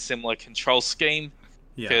very similar control scheme.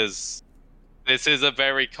 Because this is a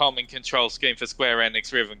very common control scheme for Square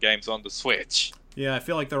Enix rhythm games on the Switch. Yeah, I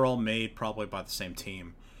feel like they're all made probably by the same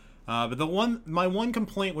team. But my one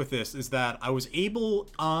complaint with this is that I was able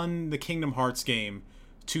on the Kingdom Hearts game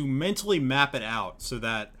to mentally map it out so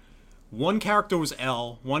that one character was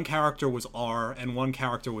L, one character was R, and one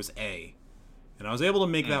character was A. And I was able to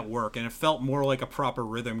make that work, and it felt more like a proper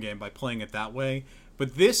rhythm game by playing it that way.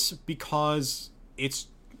 But this, because it's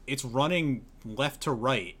running left to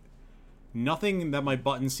right, nothing that my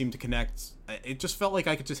buttons seem to connect. It just felt like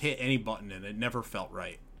I could just hit any button, and it never felt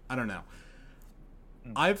right. I don't know.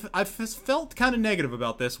 I've felt kind of negative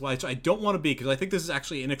about this, which I don't want to be, because I think this is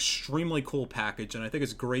actually an extremely cool package, and I think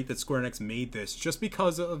it's great that Square Enix made this, just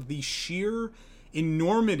because of the sheer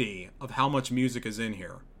enormity of how much music is in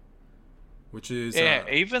here. Which is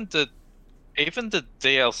even the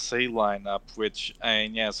DLC lineup, which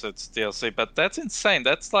so it's DLC, but that's insane.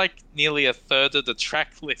 That's like nearly a third of the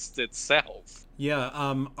track list itself.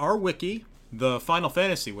 Yeah, our wiki, the Final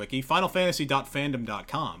Fantasy wiki,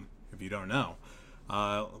 finalfantasy.fandom.com, if you don't know,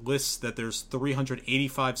 lists that there's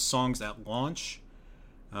 385 songs at launch.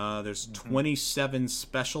 There's 27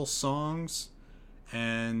 special songs,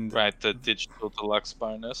 and the digital deluxe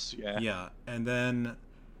bonus. Yeah, and then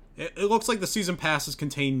it looks like the season passes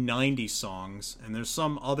contain 90 songs, and there's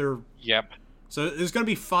some other. Yep. So there's going to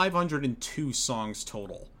be 502 songs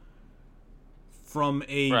total from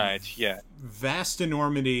a vast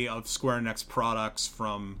enormity of Square Enix products,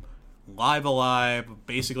 from Live Alive,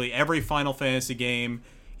 basically every Final Fantasy game,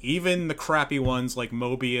 even the crappy ones like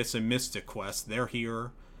Mobius and Mystic Quest, they're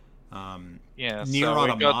here. Nier so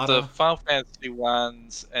Automata. We got the Final Fantasy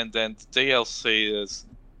ones, and then the DLC is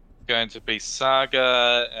going to be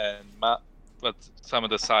Saga, and but some of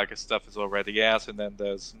the Saga stuff is already out, and then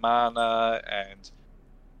there's Mana and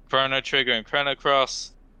Chrono Trigger and Chrono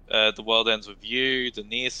Cross, The World Ends With You, the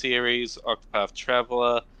Nier series, Octopath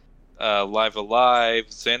Traveler, Live Alive,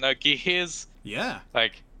 Xenogears. Yeah.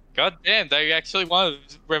 Like, goddamn, they actually want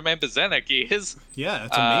to remember Xenogears. Yeah,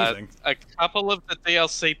 it's amazing. A couple of the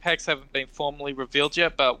DLC packs haven't been formally revealed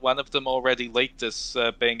yet, but one of them already leaked as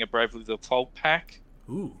being a Bravely Default pack.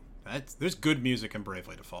 Ooh, there's good music in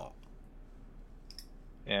Bravely Default.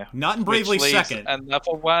 Yeah. Not in Bravely Second.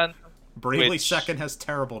 Another one. Bravely Second has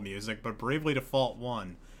terrible music, but Bravely Default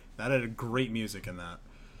 1, that had great music in that.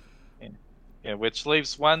 Yeah, which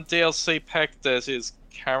leaves one DLC pack that is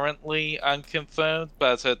currently unconfirmed,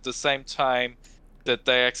 but at the same time that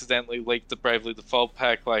they accidentally leaked the Bravely Default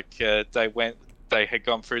pack, like they had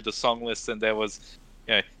gone through the song list, and there was,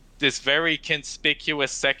 this very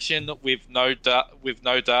conspicuous section with no data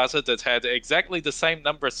that had exactly the same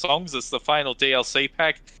number of songs as the final DLC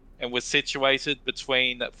pack, and was situated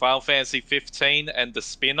between Final Fantasy 15 and the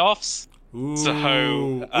spin-offs. Ooh,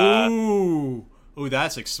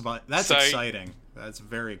 that's exciting. That's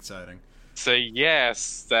very exciting. So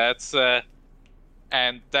yes, that's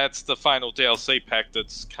and that's the final DLC pack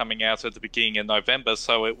that's coming out at the beginning of November.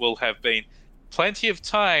 So it will have been plenty of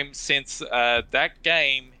time since that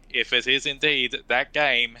game, if it is indeed that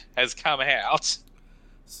game, has come out.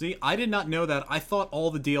 See, I did not know that. I thought all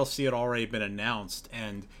the DLC had already been announced,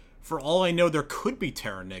 and for all I know, there could be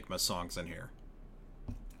Terranigma songs in here.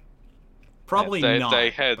 Probably not. They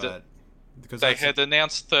had but, because they had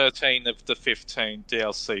announced 13 of the 15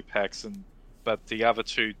 DLC packs, but the other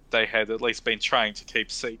two they had at least been trying to keep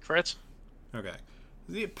secret. Okay.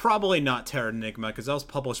 Probably not Terranigma, because that was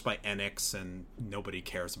published by Enix, and nobody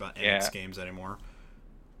cares about Enix games anymore.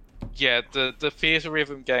 Yeah, the Theater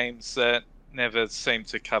Rhythm games never seemed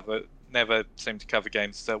to cover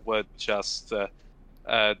games that were just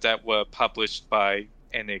that were published by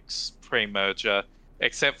Enix pre-merger,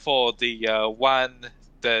 except for the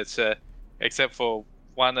except for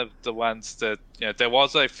one of the ones that there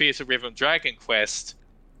was a Theater Rhythm Dragon Quest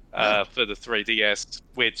for the 3DS,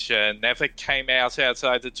 which never came out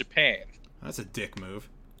outside of Japan. That's a dick move.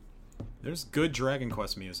 There's good Dragon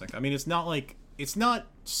Quest music. I mean, it's not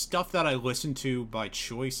stuff that I listen to by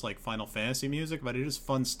choice like Final Fantasy music, but it is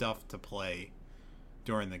fun stuff to play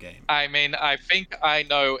during the game. I mean, I think I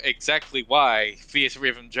know exactly why Theater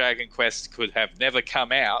Rhythm Dragon Quest could have never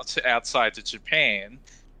come out outside of Japan,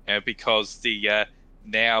 because the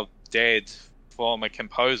now dead former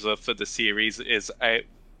composer for the series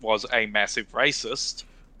was a massive racist.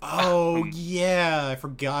 Oh, yeah, I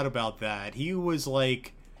forgot about that. He was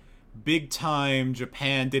like big time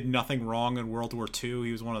Japan did nothing wrong in World War II.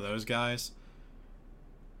 He was one of those guys.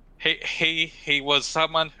 He was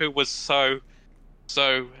someone who was so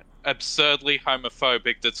absurdly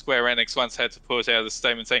homophobic that Square Enix once had to put out a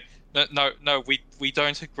statement saying, no, we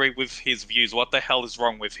don't agree with his views. What the hell is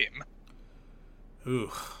wrong with him?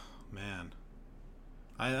 Ooh, man.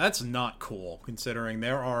 That's not cool, considering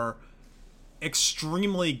there are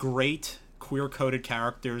extremely great queer-coded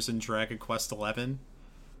characters in Dragon Quest XI.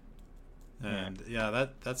 And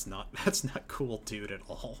that's not cool, dude, at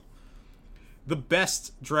all. The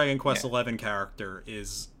best Dragon Quest XI character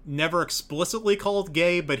is never explicitly called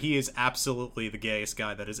gay, but he is absolutely the gayest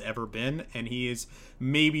guy that has ever been, and he is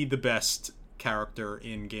maybe the best character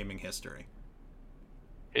in gaming history.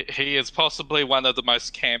 He is possibly one of the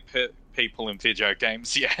most camp people in video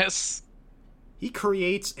games, yes. He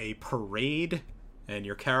creates a parade, and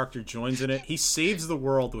your character joins in it. He saves the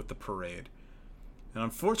world with the parade. And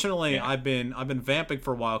unfortunately, I've been vamping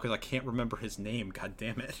for a while because I can't remember his name. God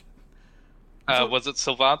damn it. Was it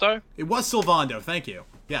Sylvando? It was Sylvando. Thank you.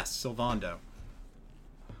 Yes, Sylvando.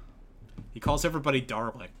 He calls everybody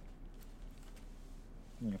darling.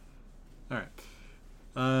 Yeah. All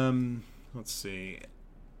right. Let's see.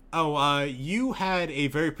 Oh, you had a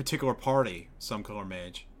very particular party, Some Color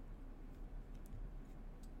Mage.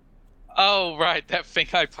 Oh, right, that thing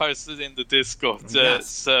I posted in the Discord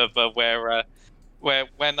server where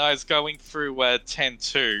when I was going through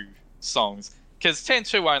 10-2 songs, because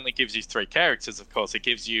 10-2 only gives you 3 characters, of course. It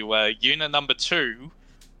gives you Yuna number 2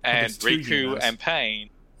 and Riku and Pain.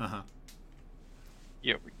 Uh-huh.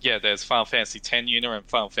 Yeah, there's Final Fantasy X Yuna and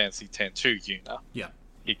Final Fantasy X-2 Yuna. Yeah.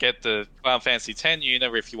 You get the Final Fantasy X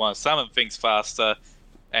Yuna if you want to summon things faster,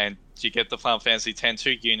 and you get the Final Fantasy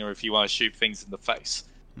X-2 Yuna if you want to shoot things in the face.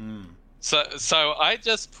 Mm. So I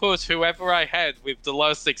just put whoever I had with the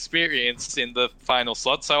lowest experience in the final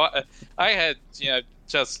slot. So I had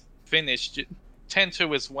just finished.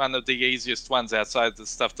 10-2 is one of the easiest ones outside the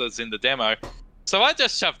stuff that's in the demo. So I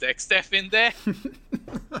just shoved X-Death in there.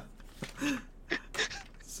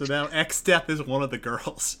 So now X-Death is one of the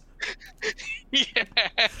girls. Yeah.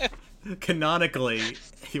 Canonically,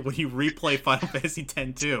 when you replay Final Fantasy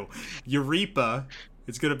X-2, Eureka,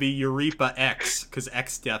 it's going to be Eureka X, because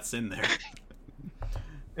X-Death's in there.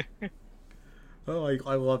 Oh,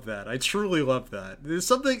 I love that. I truly love that. There's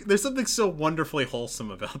something so wonderfully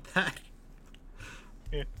wholesome about that.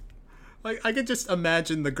 Yeah. Like, I could just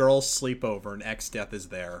imagine the girls' sleepover and X-Death is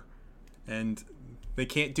there. And they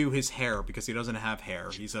can't do his hair because he doesn't have hair.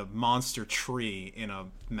 He's a monster tree in a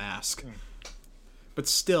mask. But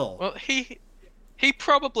still. Well, he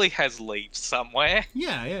probably has leaves somewhere.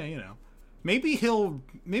 Yeah. Maybe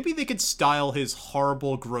they could style his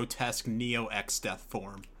horrible, grotesque Neo X-Death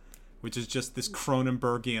form, which is just this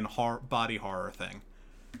Cronenbergian body horror thing.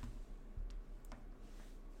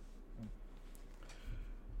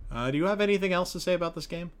 Do you have anything else to say about this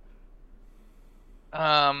game?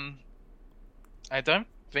 I don't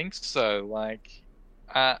think so. Like,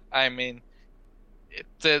 I mean,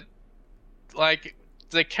 the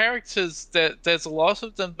characters, there's a lot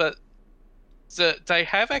of them, but they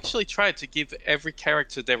have actually tried to give every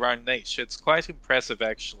character their own niche. It's quite impressive,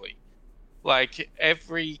 actually. like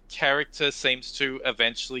every character seems to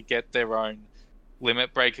eventually get their own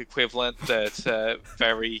limit break equivalent that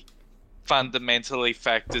very fundamentally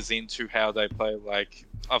factors into how they play. Like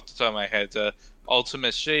off the top of my head, Ultima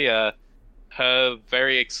Shia, her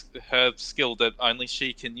skill that only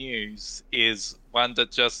she can use is one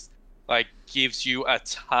that just like gives you a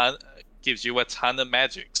ton of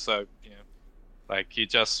magic. So like you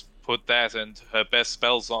just put that and her best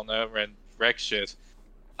spells on her and wreck shit.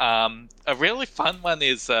 A really fun one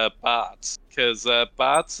is Bart's, because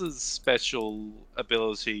Bart's special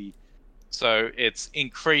ability, so it's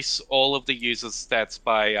increase all of the user's stats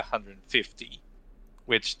by 150,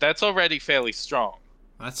 which that's already fairly strong.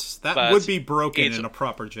 That would But be broken it in a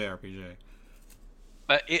proper JRPG.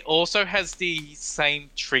 but it also has the same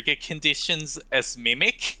trigger conditions as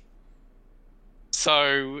Mimic.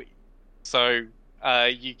 So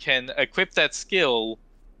you can equip that skill,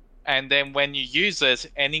 and then when you use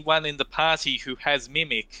it, anyone in the party who has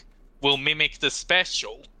Mimic will mimic the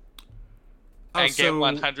special and get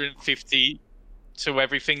 150 to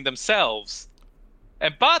everything themselves.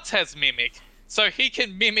 And Bart has Mimic, so he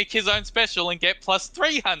can mimic his own special and get plus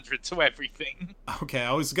 300 to everything. Okay,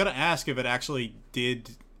 I was gonna ask if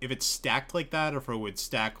if it stacked like that, or if it would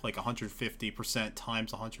stack like 150%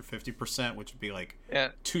 times 150%, which would be like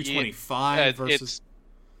 225 versus.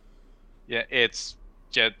 It's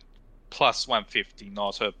just plus 150,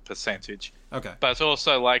 not a percentage. Okay. But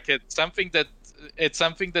also, like, it's something that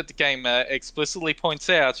the game explicitly points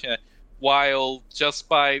out. While just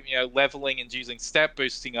by leveling and using stat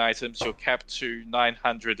boosting items, you're capped to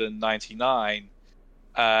 999.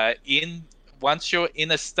 Once you're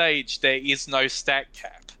in a stage, there is no stat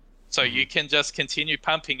cap, so you can just continue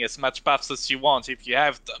pumping as much buffs as you want if you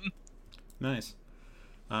have them. Nice.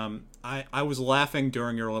 I was laughing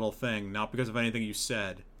during your little thing, not because of anything you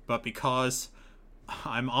said, but because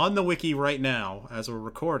I'm on the wiki right now as we're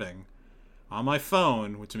recording on my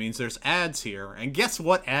phone, which means there's ads here, and guess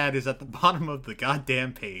what ad is at the bottom of the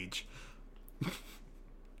goddamn page?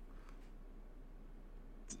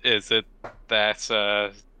 Is it that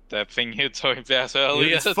thing you were talking about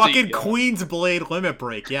earlier? It's fucking Queen's Blade Limit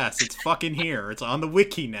Break. Yes, it's fucking here. It's on the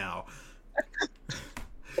wiki now.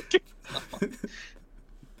 It's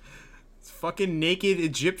fucking naked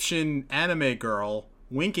Egyptian anime girl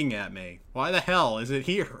winking at me. Why the hell is it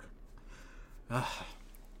here?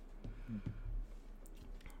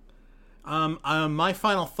 My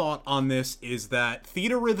final thought on this is that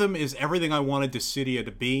Theater Rhythm is everything I wanted Dissidia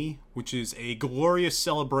to be, which is a glorious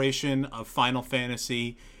celebration of Final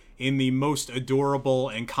Fantasy in the most adorable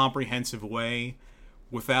and comprehensive way,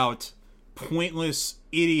 without pointless,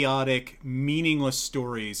 idiotic, meaningless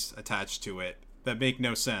stories attached to it that make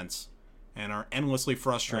no sense and are endlessly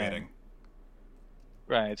frustrating.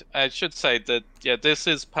 Right. I should say that, this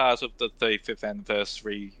is part of the 35th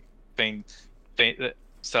anniversary thing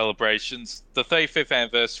celebrations. The 35th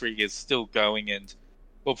anniversary is still going and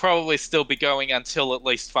will probably still be going until at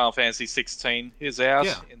least Final Fantasy 16 is out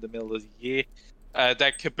in the middle of the year.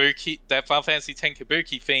 That Final Fantasy 10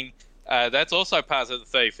 Kabuki thing, that's also part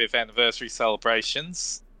of the 35th anniversary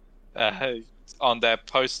celebrations. On that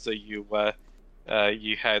poster you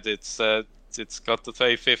had, it's got the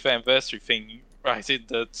 35th anniversary thing right in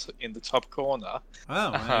the top corner.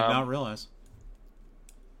 Oh, I did not realize.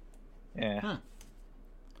 Yeah. Huh.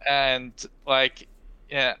 And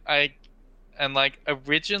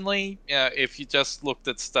originally, if you just looked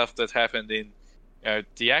at stuff that happened in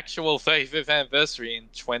the actual 35th anniversary in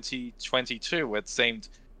 2022, it seemed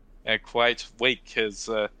quite weak, because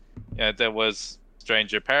there was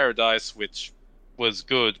Stranger Paradise, which was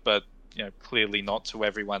good, but clearly not to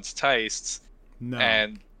everyone's tastes. No.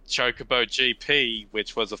 And Chocobo GP,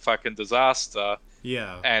 which was a fucking disaster.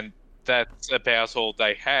 Yeah. And that's about all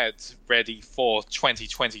they had ready for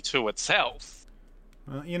 2022 itself.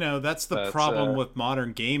 That's the problem with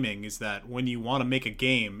modern gaming, is that when you want to make a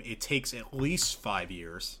game, it takes at least 5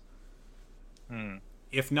 years.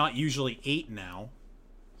 If not usually 8 now.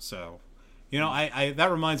 So, I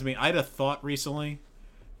that reminds me, I had a thought recently,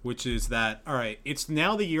 which is that, alright, it's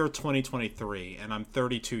now the year 2023, and I'm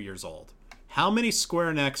 32 years old. How many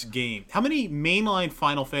Square Enix games, how many mainline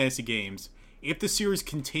Final Fantasy games, if the series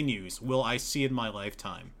continues, will I see in my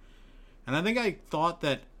lifetime? And I think I thought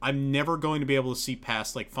that I'm never going to be able to see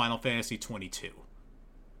past like Final Fantasy 22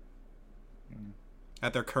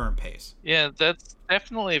 at their current pace. Yeah, that's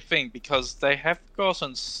definitely a thing, because they have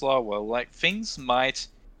gotten slower. Like, things might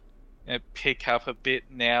pick up a bit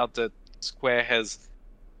now that Square has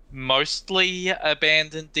mostly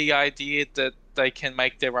abandoned the idea that they can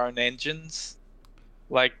make their own engines.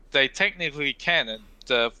 Like, they technically can, and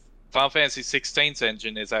Final Fantasy 16's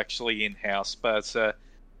engine is actually in-house, but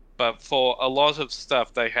for a lot of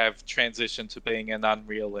stuff, they have transitioned to being an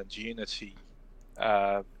Unreal and Unity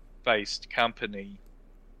uh, based company,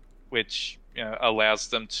 which allows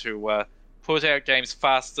them to put out games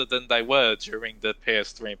faster than they were during the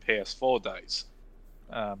PS3 and PS4 days.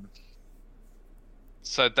 Um,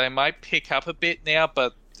 so they might pick up a bit now,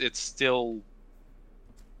 but it's still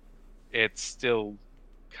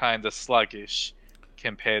kind of sluggish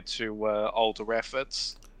compared to older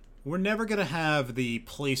efforts. We're never gonna have the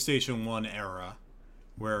PlayStation 1 era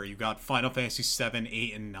where you got Final Fantasy 7,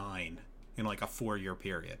 8, and 9 in like a 4-year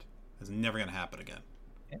period. It's never gonna happen again.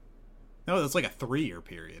 Yeah. No, that's like a 3-year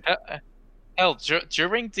period. Hell,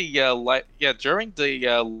 during the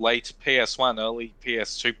late PS1, early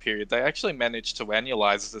PS2 period, they actually managed to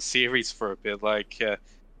annualize the series for a bit. Like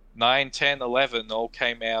 9, 10, 11 all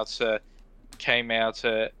came out a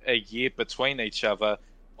year between each other.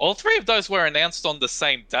 All three of those were announced on the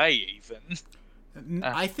same day, even.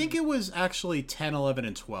 I think it was actually 10, 11,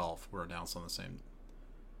 and 12 were announced on the same.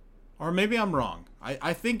 Or maybe I'm wrong.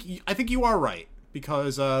 I think you are right,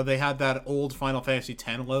 because they had that old Final Fantasy X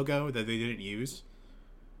logo that they didn't use.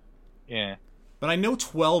 Yeah. But I know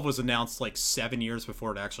 12 was announced like 7 years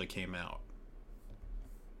before it actually came out.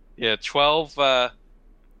 Yeah, 12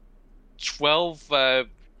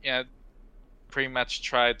 pretty much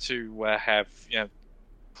tried to have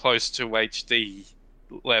close to HD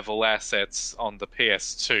level assets on the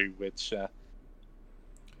PS2, which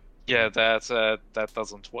that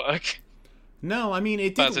doesn't work. No, I mean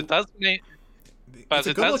it But did. it does mean It's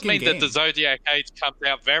a good-looking game. that the Zodiac Age comes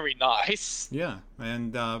out very nice. Yeah,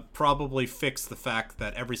 and probably fix the fact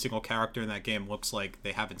that every single character in that game looks like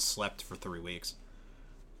they haven't slept for 3 weeks.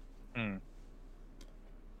 That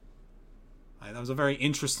was a very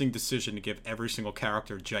interesting decision to give every single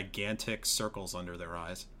character gigantic circles under their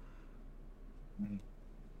eyes.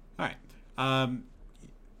 Alright.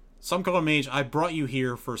 Some Color Mage, I brought you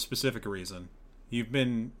here for a specific reason.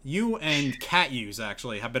 You and Catuse,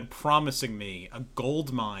 actually, have been promising me a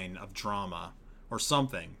gold mine of drama, or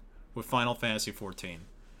something, with Final Fantasy XIV.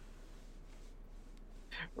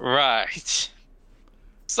 Right.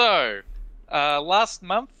 So, last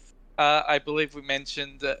month, I believe we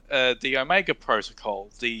mentioned the Omega Protocol,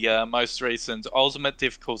 the most recent Ultimate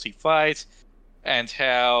Difficulty fight, and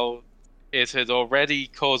how it had already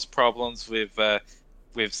caused problems with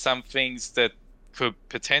some things that could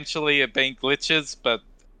potentially have been glitches, but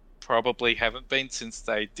probably haven't been since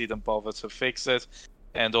they didn't bother to fix it,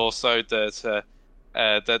 and also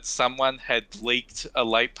that someone had leaked a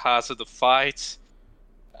late part of the fight,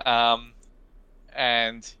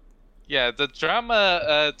 and yeah, the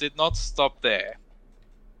drama did not stop there.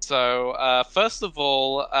 So, first of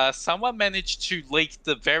all, someone managed to leak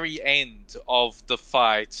the very end of the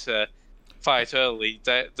fight early.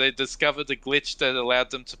 They discovered a glitch that allowed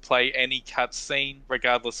them to play any cutscene,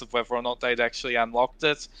 regardless of whether or not they'd actually unlocked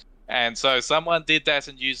it. And so someone did that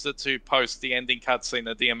and used it to post the ending cutscene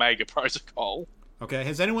of the Omega Protocol. Okay,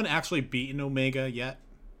 has anyone actually beaten Omega yet?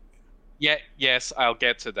 Yeah, yes, I'll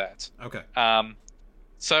get to that. Okay.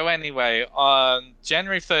 So anyway, on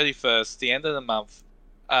January 31st, the end of the month,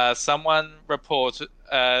 someone reported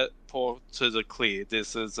to the Clear.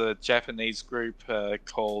 This is a Japanese group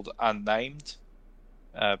called Unnamed.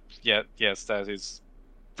 Yes, that is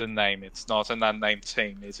the name. It's not an unnamed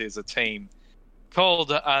team. It is a team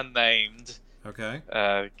called Unnamed. Okay.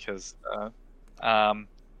 Because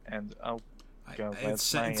and I'll go.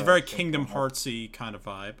 It's a very Kingdom Heartsy kind of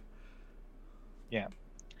vibe. Yeah.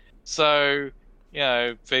 So,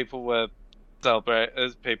 people were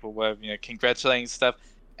congratulating stuff.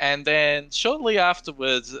 And then shortly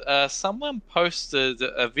afterwards, someone posted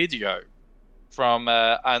a video from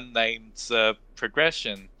Unnamed's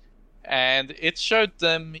progression. And it showed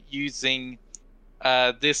them using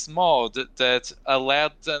this mod that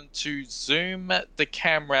allowed them to zoom the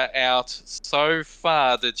camera out so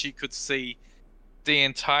far that you could see the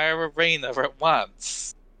entire arena at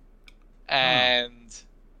once. And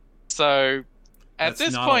so at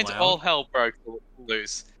this point, all hell broke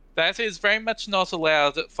loose. That is very much not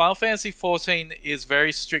allowed. Final Fantasy XIV is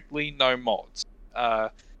very strictly no mods.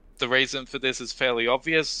 The reason for this is fairly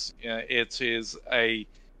obvious. It is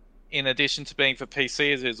in addition to being for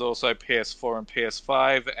PC, it is also PS4 and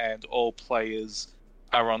PS5, and all players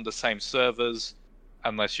are on the same servers,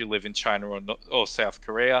 unless you live in China or South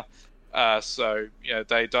Korea. So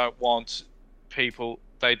they don't want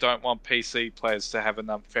PC players to have an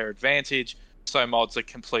unfair advantage, so mods are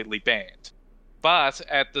completely banned. But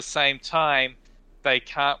at the same time, they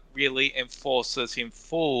can't really enforce it in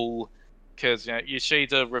full, because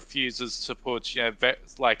Yoshida refuses to put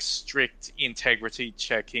like strict integrity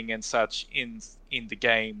checking and such in the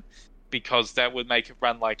game because that would make it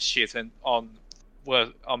run like shit and on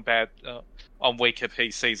weaker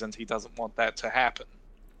PCs, and he doesn't want that to happen.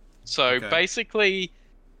 So Okay. basically,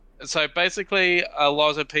 a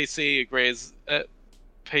lot of PC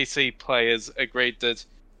players agreed that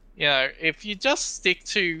if you just stick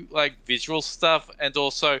to like visual stuff and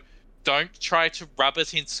also don't try to rub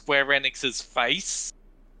it in Square Enix's face,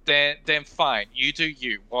 then fine, you do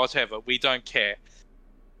you, whatever, we don't care.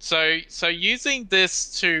 So using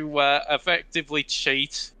this to effectively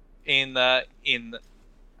cheat in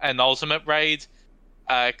an ultimate raid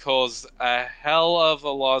caused a hell of a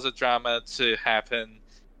lot of drama to happen,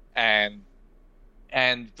 and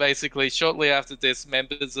basically shortly after this,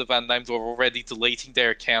 members of Unnamed were already deleting their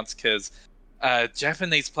accounts because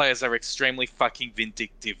Japanese players are extremely fucking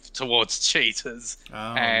vindictive towards cheaters,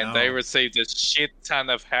 and they received a shit ton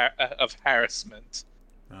of harassment.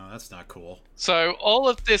 Oh, that's not cool. So all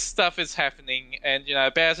of this stuff is happening, and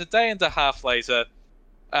about a day and a half later,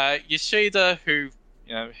 Yoshida, who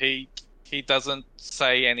he doesn't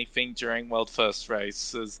say anything during World First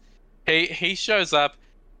races, he shows up,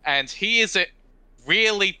 and he is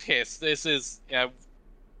really pissed. This is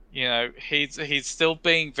he's still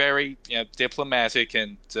being very diplomatic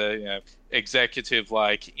and executive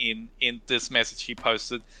like in this message he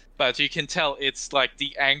posted, but you can tell it's like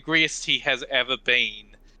the angriest he has ever been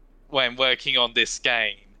when working on this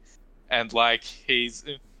game. And like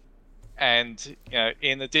in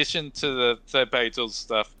addition to the Beidou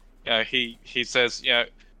stuff, he says,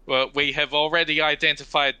 well, we have already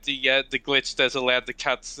identified the glitch that allowed the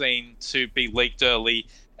cutscene to be leaked early,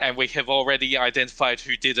 and we have already identified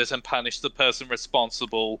who did it and punished the person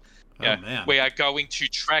responsible. Man. We are going to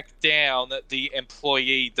track down the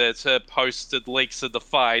employee that posted leaks of the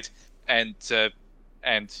fight, and saying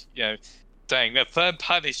a firm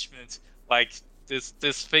punishment. Like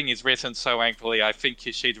this thing is written so angrily. I think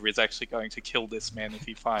Yoshida is actually going to kill this man if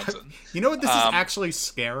he finds him. You know what? This is actually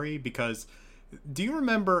scary because do you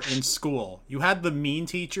remember in school you had the mean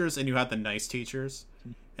teachers and you had the nice teachers?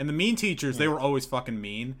 And the mean teachers, they were always fucking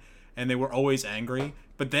mean, and they were always angry.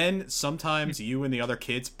 But then sometimes you and the other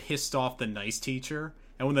kids pissed off the nice teacher,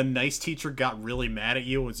 and when the nice teacher got really mad at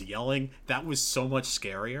you and was yelling, that was so much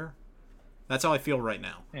scarier. That's how I feel right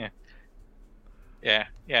now. Yeah.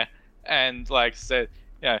 And like I said,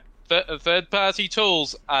 third-party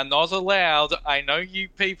tools are not allowed. I know you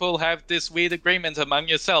people have this weird agreement among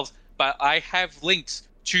yourselves, but I have links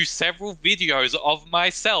to several videos of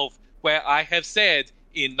myself where I have said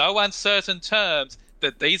in no uncertain terms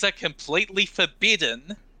that these are completely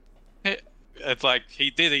forbidden. It's like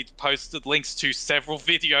he posted links to several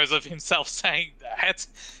videos of himself saying that.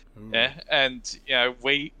 Yeah, and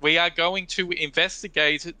we are going to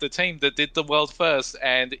investigate the team that did the world first,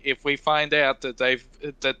 and if we find out that they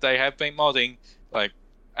have been modding, like,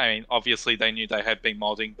 I mean, obviously they knew they had been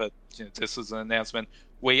modding, but this was an announcement.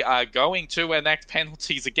 We are going to enact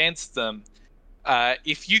penalties against them.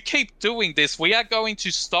 If you keep doing this, we are going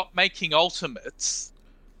to stop making ultimates.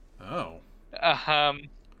 Oh.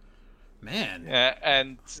 Man.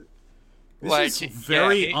 And this is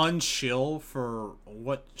very unchill for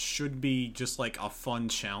what should be just like a fun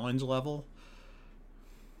challenge level.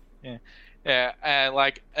 Yeah. And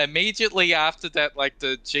like immediately after that, like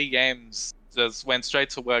the GMs just went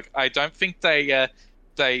straight to work. I don't think they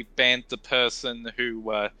banned the person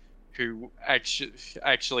who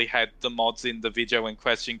actually had the mods in the video in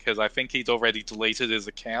question, because I think he'd already deleted his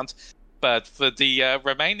account. But for the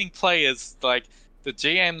remaining players, like the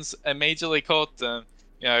GMs immediately caught them.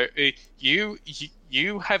 You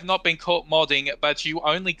have not been caught modding, but you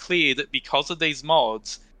only cleared because of these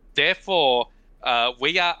mods. Therefore,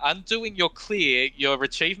 we are undoing your clear. Your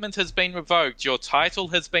achievement has been revoked. Your title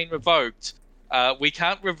has been revoked. We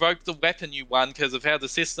can't revoke the weapon you won because of how the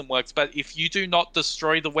system works, but if you do not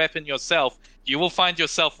destroy the weapon yourself, you will find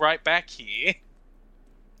yourself right back here.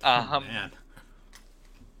 Man.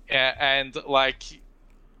 Yeah, and like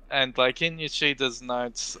in Yoshida's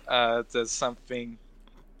notes, there's something.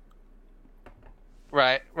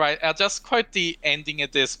 Right. I'll just quote the ending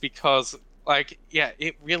of this because,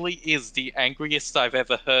 it really is the angriest I've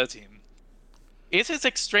ever heard him. It is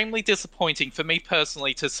extremely disappointing for me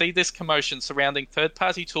personally to see this commotion surrounding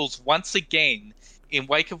third-party tools once again in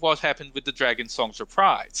wake of what happened with the Dragon Song's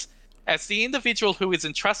reprise. As the individual who is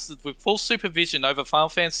entrusted with full supervision over Final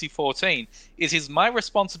Fantasy XIV, it is my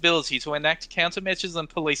responsibility to enact countermeasures and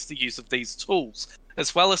police the use of these tools,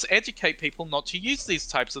 as well as educate people not to use these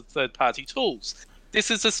types of third-party tools. This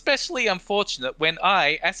is especially unfortunate when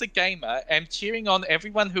I, as a gamer, am cheering on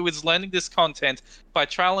everyone who is learning this content by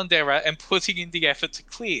trial and error and putting in the effort to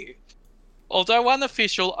clear. Although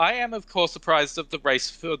unofficial, I am of course surprised of the race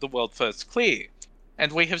for the world first clear.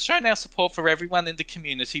 And we have shown our support for everyone in the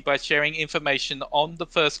community by sharing information on the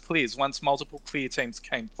first clears once multiple clear teams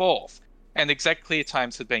came forth, and exact clear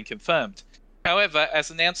times had been confirmed. However, as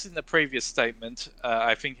announced in the previous statement,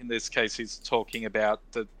 I think in this case he's talking about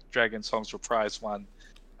the Dragon Songs Reprise one,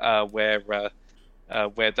 where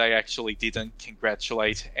they actually didn't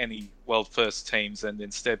congratulate any world first teams and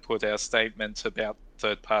instead put out a statement about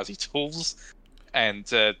third-party tools, and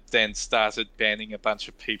then started banning a bunch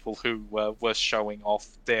of people who were showing off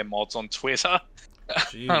their mods on Twitter.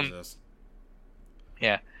 Jesus.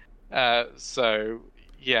 Yeah. So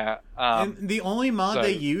yeah. And the only mod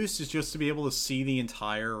they used is just to be able to see the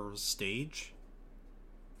entire stage.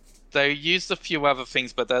 They used a few other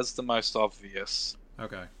things, but that's the most obvious.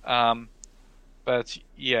 Okay. But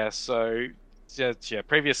yeah, so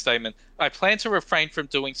previous statement. I plan to refrain from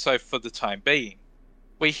doing so for the time being.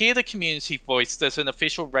 We hear the community voice that an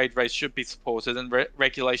official raid race should be supported and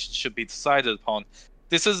regulations should be decided upon.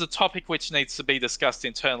 This is a topic which needs to be discussed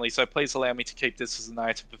internally, so please allow me to keep this as an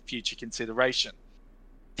item for future consideration.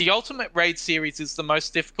 The Ultimate Raid series is the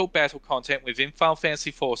most difficult battle content within Final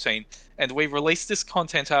Fantasy XIV, and we released this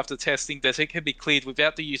content after testing that it can be cleared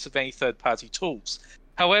without the use of any third-party tools.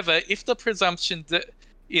 However, if the presumption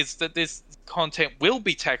is that this content will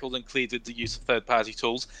be tackled and cleared with the use of third-party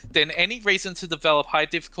tools, then any reason to develop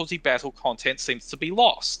high-difficulty battle content seems to be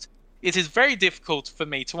lost. It is very difficult for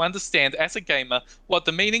me to understand as a gamer what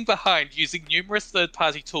the meaning behind using numerous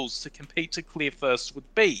third-party tools to compete to clear first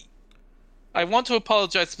would be. I want to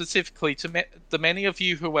apologize specifically to the many of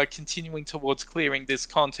you who are continuing towards clearing this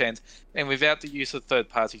content and without the use of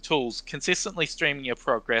third-party tools, consistently streaming your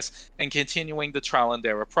progress and continuing the trial and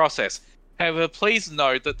error process. However, please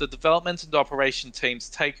note that the development and operation teams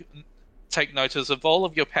take notice of all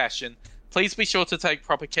of your passion. Please be sure to take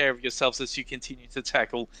proper care of yourselves as you continue to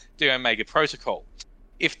tackle the Omega Protocol.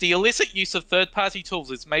 If the illicit use of third-party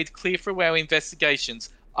tools is made clear through our investigations,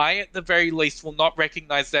 I, at the very least, will not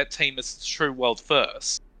recognize that team as the true world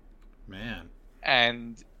first. Man.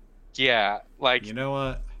 And, yeah, like... You know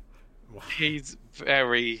what? He's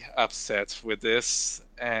very upset with this,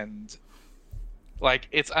 and... Like,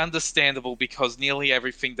 it's understandable because nearly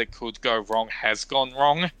everything that could go wrong has gone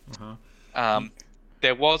wrong. Uh-huh.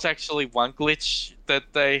 There was actually one glitch that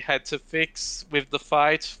they had to fix with the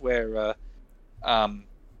fight where a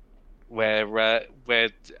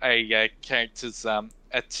character's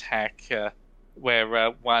attack,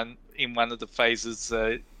 one of the phases,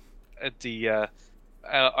 the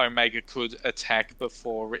Omega could attack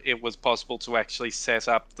before it was possible to actually set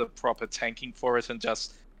up the proper tanking for it and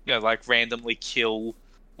just, like randomly kill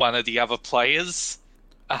one of the other players.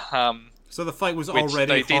 So the fight was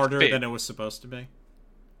already harder than it was supposed to be?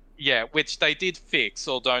 Yeah, which they did fix,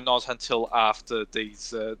 although not until after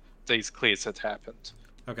these clears had happened.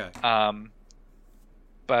 Okay.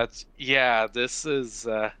 But yeah, this is...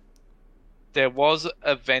 there was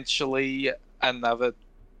eventually another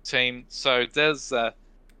team. So there's... the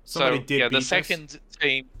second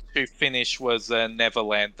team to finish was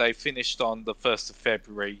Neverland. They finished on the 1st of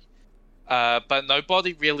February. But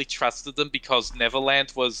nobody really trusted them because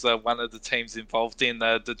Neverland was one of the teams involved in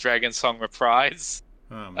the Dragon Song Reprise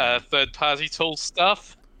third-party tool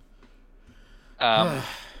stuff.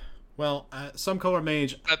 Well, some color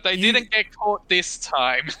mage... But they didn't get caught this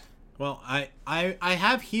time. Well, I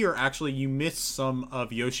have here, actually, you missed some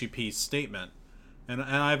of Yoshi-P's statement. And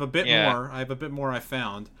I have a bit more. I have a bit more I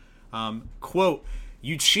found. Quote,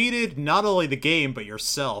 "You cheated not only the game, but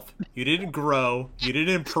yourself. You didn't grow. You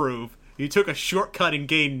didn't improve. You took a shortcut and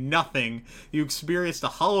gained nothing. You experienced a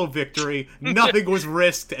hollow victory. Nothing was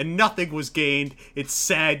risked and nothing was gained. It's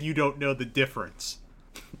sad you don't know the difference."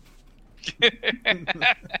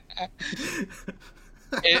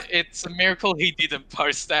 It's a miracle he didn't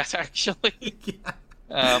post that, actually.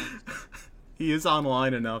 Yeah. He is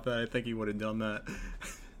online enough that I think he would have done that.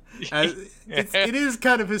 It is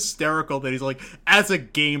kind of hysterical that he's like, as a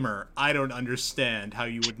gamer, I don't understand how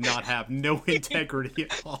you would not have no integrity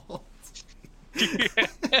at all.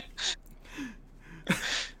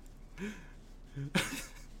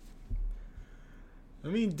 I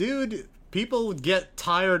mean, dude, people get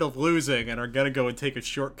tired of losing and are gonna go and take a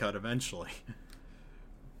shortcut eventually.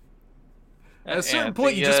 At a certain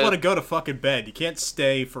point, you just want to go to fucking bed. You can't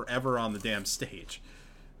stay forever on the damn stage.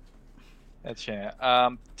 That's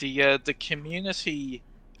the community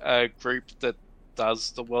group that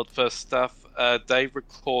does the World First stuff, they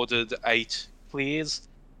recorded 8 clears.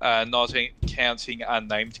 not counting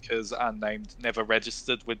unnamed because unnamed never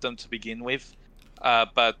registered with them to begin with.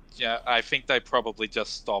 But I think they probably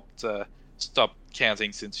just stopped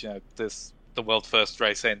counting since the world first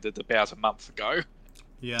race ended about a month ago.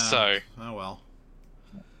 Yeah. So. Oh well.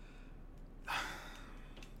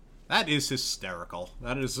 That is hysterical.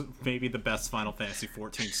 That is maybe the best Final Fantasy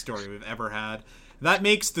XIV story we've ever had. That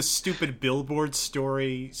makes the stupid billboard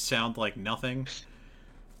story sound like nothing. Do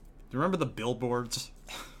you remember the billboards?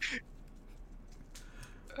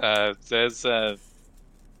 There's the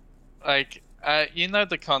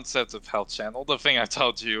concept of Hell Channel, the thing I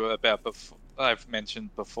told you about before. I've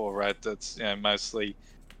mentioned before, right? That's mostly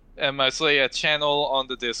a channel on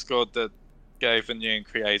the Discord that Gavin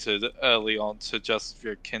created early on to just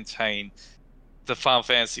contain the Final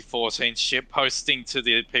Fantasy XIV ship posting to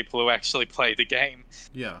the people who actually play the game.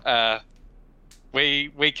 Yeah.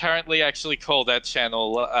 We currently actually call that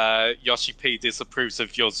channel Yoshi-P disapproves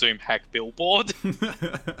of your Zoom hack billboard.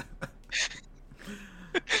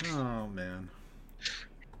 Oh man.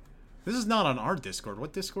 This is not on our Discord.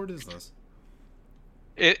 What Discord is this?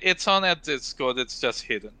 It's on our Discord, it's just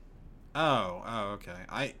hidden. Oh,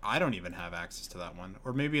 okay. I don't even have access to that one.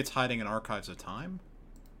 Or maybe it's hiding in Archives of Time?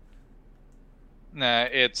 No,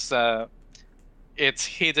 it's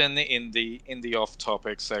hidden in the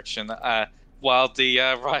off-topic section. While the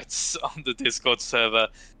rights on the Discord server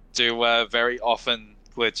do very often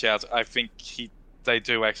glitch out, I think they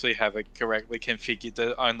do actually have it correctly configured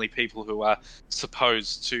that only people who are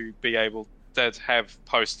supposed to be able that have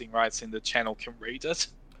posting rights in the channel can read it.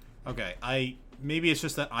 Okay, maybe it's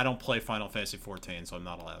just that I don't play Final Fantasy XIV, so I'm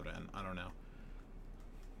not allowed in. I don't know.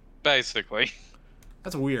 Basically.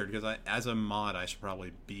 That's weird, because as a mod, I should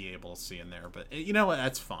probably be able to see in there. But you know what?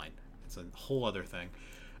 That's fine. It's a whole other thing.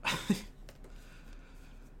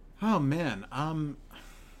 Oh, man.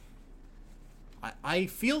 I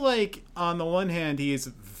feel like, on the one hand, he is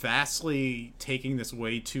vastly taking this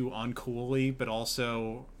way too uncoolly, but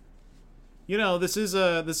also, this is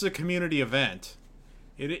a community event.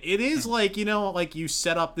 It is like, like you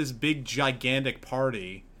set up this big, gigantic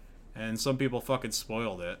party, and some people fucking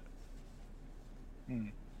spoiled it.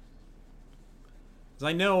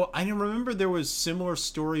 I remember there was similar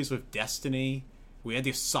stories with Destiny. We had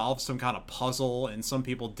to solve some kind of puzzle, and some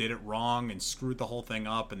people did it wrong and screwed the whole thing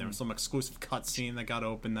up, and there was some exclusive cutscene that got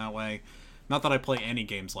open that way. Not that I play any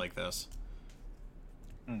games like this.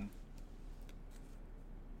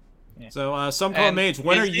 Yeah. So, Sunclaw Mage,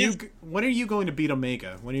 when are you going to beat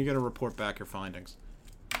Omega? When are you going to report back your findings?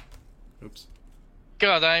 Oops.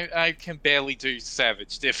 God, I can barely do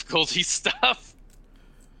Savage difficulty stuff.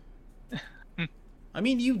 I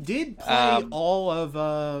mean, you did play all of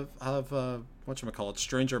whatchamacallit,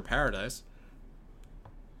 Stranger in Paradise.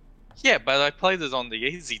 Yeah, but I played it on the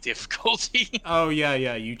easy difficulty. Oh,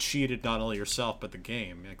 yeah, you cheated not only yourself, but the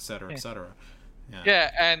game, etc., etc.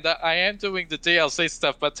 Yeah, and I am doing the DLC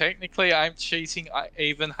stuff, but technically I'm cheating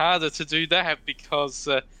even harder to do that because,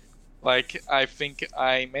 I think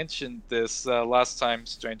I mentioned this last time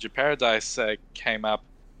Stranger Paradise came up.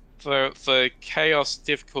 For Chaos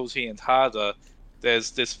difficulty and harder,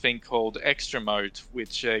 there's this thing called Extra Mode,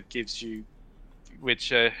 which has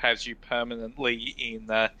you permanently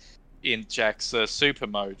in Jack's Super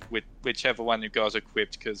Mode, with whichever one you got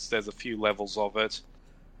equipped, because there's a few levels of it,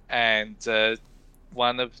 and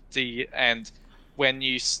when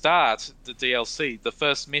you start the DLC, the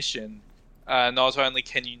first mission, not only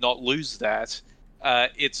can you not lose that,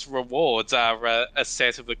 its rewards are a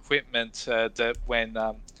set of equipment that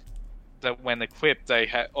when equipped, they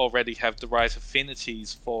already have the right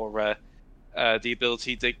affinities for the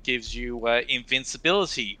ability that gives you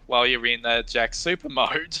invincibility while you're in Jack Super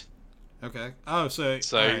Mode. Okay. Oh, so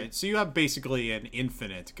right. So you have basically an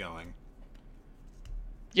infinite going.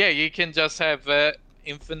 Yeah, you can just have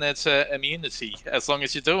infinite immunity as long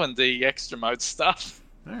as you're doing the extra mode stuff.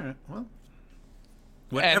 All right. Well,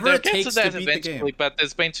 whatever it takes to beat the game. But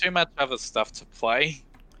there's been too much other stuff to play.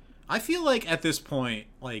 I feel like at this point,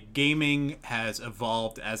 gaming has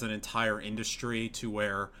evolved as an entire industry to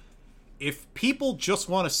where if people just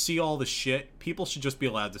want to see all the shit, people should just be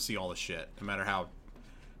allowed to see all the shit, no matter how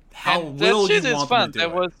little you want them to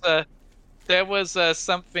do it. There was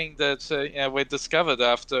something that we discovered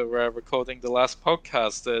after recording the last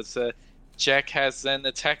podcast that Jack has an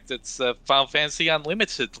attack that's Final Fantasy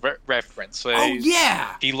Unlimited reference. Oh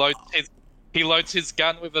yeah! He loads his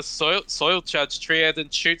gun with a soil charge triad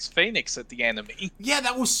and shoots Phoenix at the enemy. Yeah,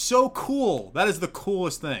 that was so cool. That is the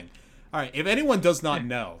coolest thing. All right, if anyone does not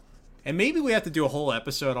know, and maybe we have to do a whole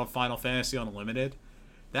episode on Final Fantasy Unlimited.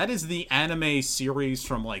 That is the anime series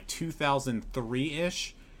from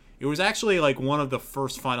 2003-ish. It was actually like one of the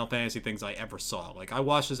first Final Fantasy things I ever saw. Like I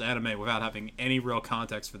watched this anime without having any real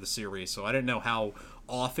context for the series, so I didn't know how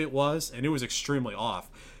off it was, and it was extremely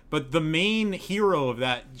off. But the main hero of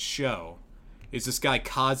that show is this guy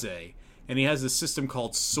Kaze, and he has this system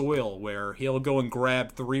called Soil where he'll go and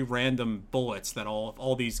grab 3 random bullets that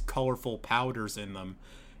all these colorful powders in them,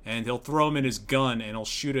 and he'll throw them in his gun, and he'll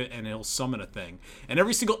shoot it, and he'll summon a thing. And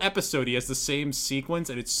every single episode, he has the same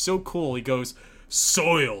sequence, and it's so cool. He goes,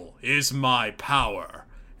 "Soil is my power."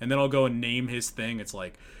 And then I'll go and name his thing. It's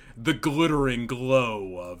like, the glittering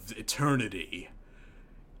glow of eternity.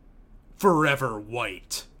 Forever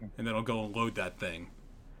white. And then I'll go and load that thing.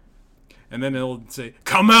 And then it'll say,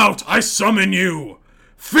 "Come out, I summon you!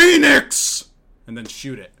 Phoenix!" And then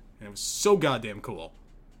shoot it. And it was so goddamn cool.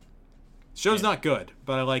 Show's not good,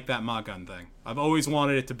 but I like that Magun thing. I've always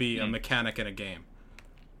wanted it to be a mechanic in a game.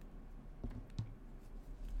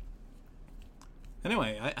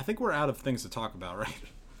 Anyway, I think we're out of things to talk about,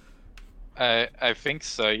 right? I think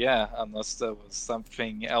so, yeah. Unless there was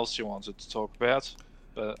something else you wanted to talk about.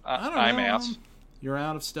 But I'm out. You're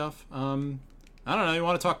out of stuff. I don't know. You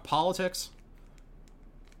want to talk politics?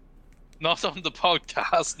 Not on the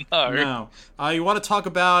podcast, no. No. You want to talk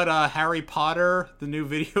about Harry Potter, the new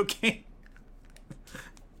video game?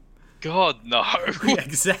 God, no. Yeah,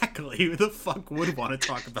 exactly. Who the fuck would want to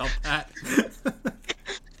talk about that?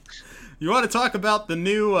 You want to talk about the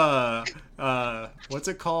new, what's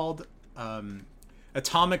it called?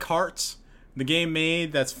 Atomic Hearts? The game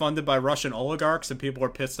made that's funded by Russian oligarchs, and people are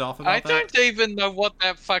pissed off about that. I don't even know what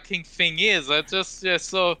that fucking thing is. I just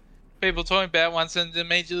saw people talking about it once and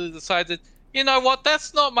immediately decided, you know what,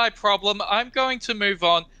 that's not my problem. I'm going to move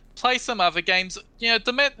on, play some other games. The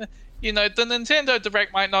Nintendo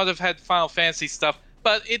Direct might not have had Final Fantasy stuff,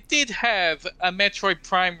 but it did have a Metroid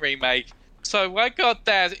Prime remake. So I got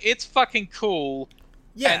that. It's fucking cool.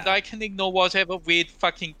 Yeah. And I can ignore whatever weird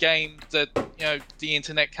fucking game that, the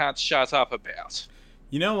internet can't shut up about.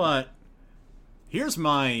 You know what? Here's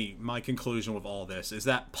my conclusion with all this, is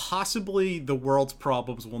that possibly the world's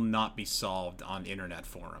problems will not be solved on internet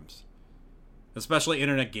forums. Especially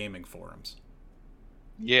internet gaming forums.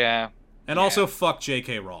 Yeah. And also, fuck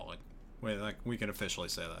J.K. Rowling. We can officially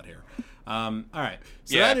say that here. Alright.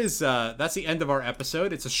 So that's the end of our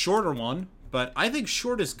episode. It's a shorter one, but I think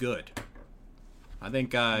short is good. I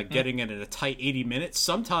think getting it in a tight 80 minutes,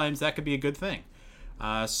 sometimes that could be a good thing.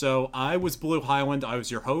 So I was Blue Highland. I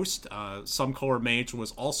was your host. Some Color Mage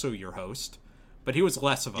was also your host, but he was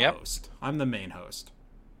less of a host. I'm the main host.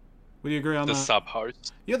 Would you agree on that? The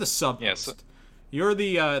sub-host. You're the sub-host. Yes. You're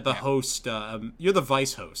the host. You're the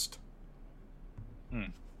vice host.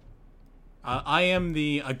 I am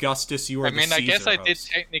the Augustus. You are the Caesar. I guess I did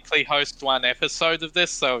technically host one episode of this,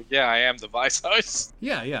 so yeah, I am the vice host.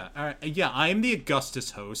 Yeah. I am the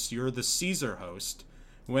Augustus host. You're the Caesar host.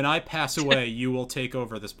 When I pass away, you will take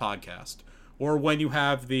over this podcast, or when you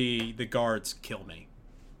have the guards kill me,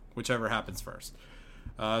 whichever happens first.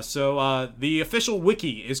 So the official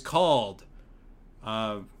wiki is called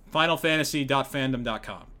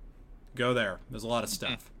FinalFantasy.fandom.com. Go there. There's a lot of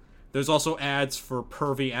stuff. There's also ads for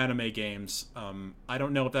pervy anime games. I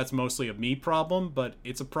don't know if that's mostly a me problem, but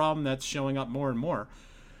it's a problem that's showing up more and more.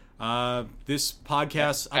 This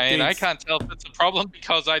podcast updates... And I can't tell if it's a problem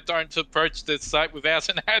because I don't approach this site without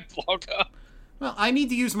an ad blocker. Well, I need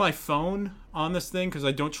to use my phone on this thing because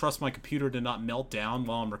I don't trust my computer to not melt down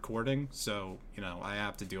while I'm recording. So, I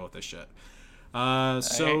have to deal with this shit. I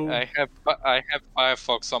have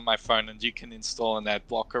Firefox on my phone, and you can install an ad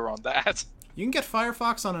blocker on that. You can get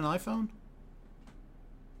Firefox on an iPhone?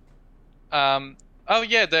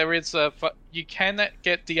 There is. You can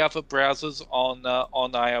get the other browsers on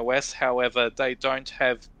iOS. However, they don't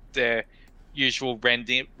have their usual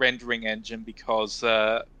rendering engine because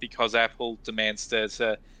Apple demands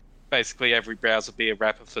that basically every browser be a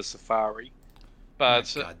wrapper for Safari.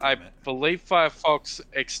 But I believe Firefox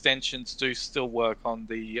extensions do still work on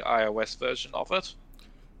the iOS version of it.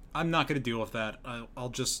 I'm not going to deal with that. I'll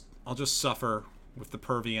just suffer with the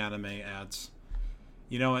pervy anime ads.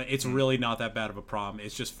 It's really not that bad of a problem.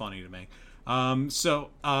 It's just funny to me.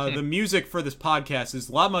 The music for this podcast is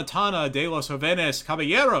La Montana de los Jóvenes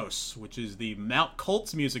Caballeros, which is the Mount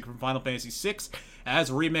Colts music from Final Fantasy VI,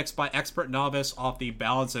 as remixed by Expert Novice off the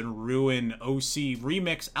Balance and Ruin OC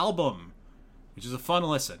Remix album, which is a fun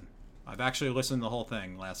listen. I've actually listened to the whole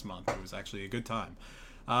thing last month. It was actually a good time.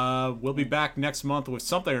 We'll be back next month with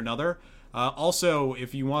something or another. Also,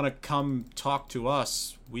 if you want to come talk to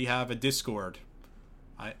us, we have a Discord.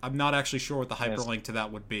 I'm not actually sure what the hyperlink to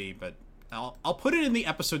that would be, but I'll put it in the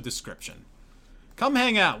episode description. Come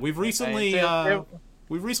hang out. We've recently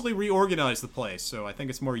we recently reorganized the place, so I think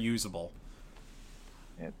it's more usable.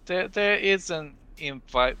 Yeah, there is an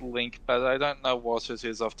invite link, but I don't know what it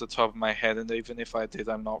is off the top of my head, and even if I did,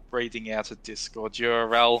 I'm not reading out a Discord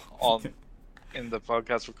URL in the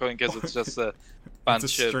podcast recording because it's just a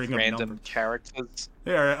bunch of random characters.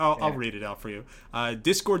 Yeah, I'll read it out for you.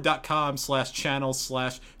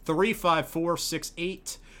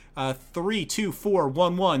 Discord.com/channel/35468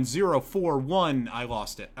 3241141. I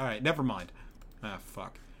lost it. All right, never mind. Ah,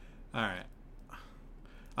 fuck. All right.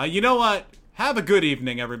 You know what? Have a good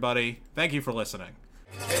evening, everybody. Thank you for listening.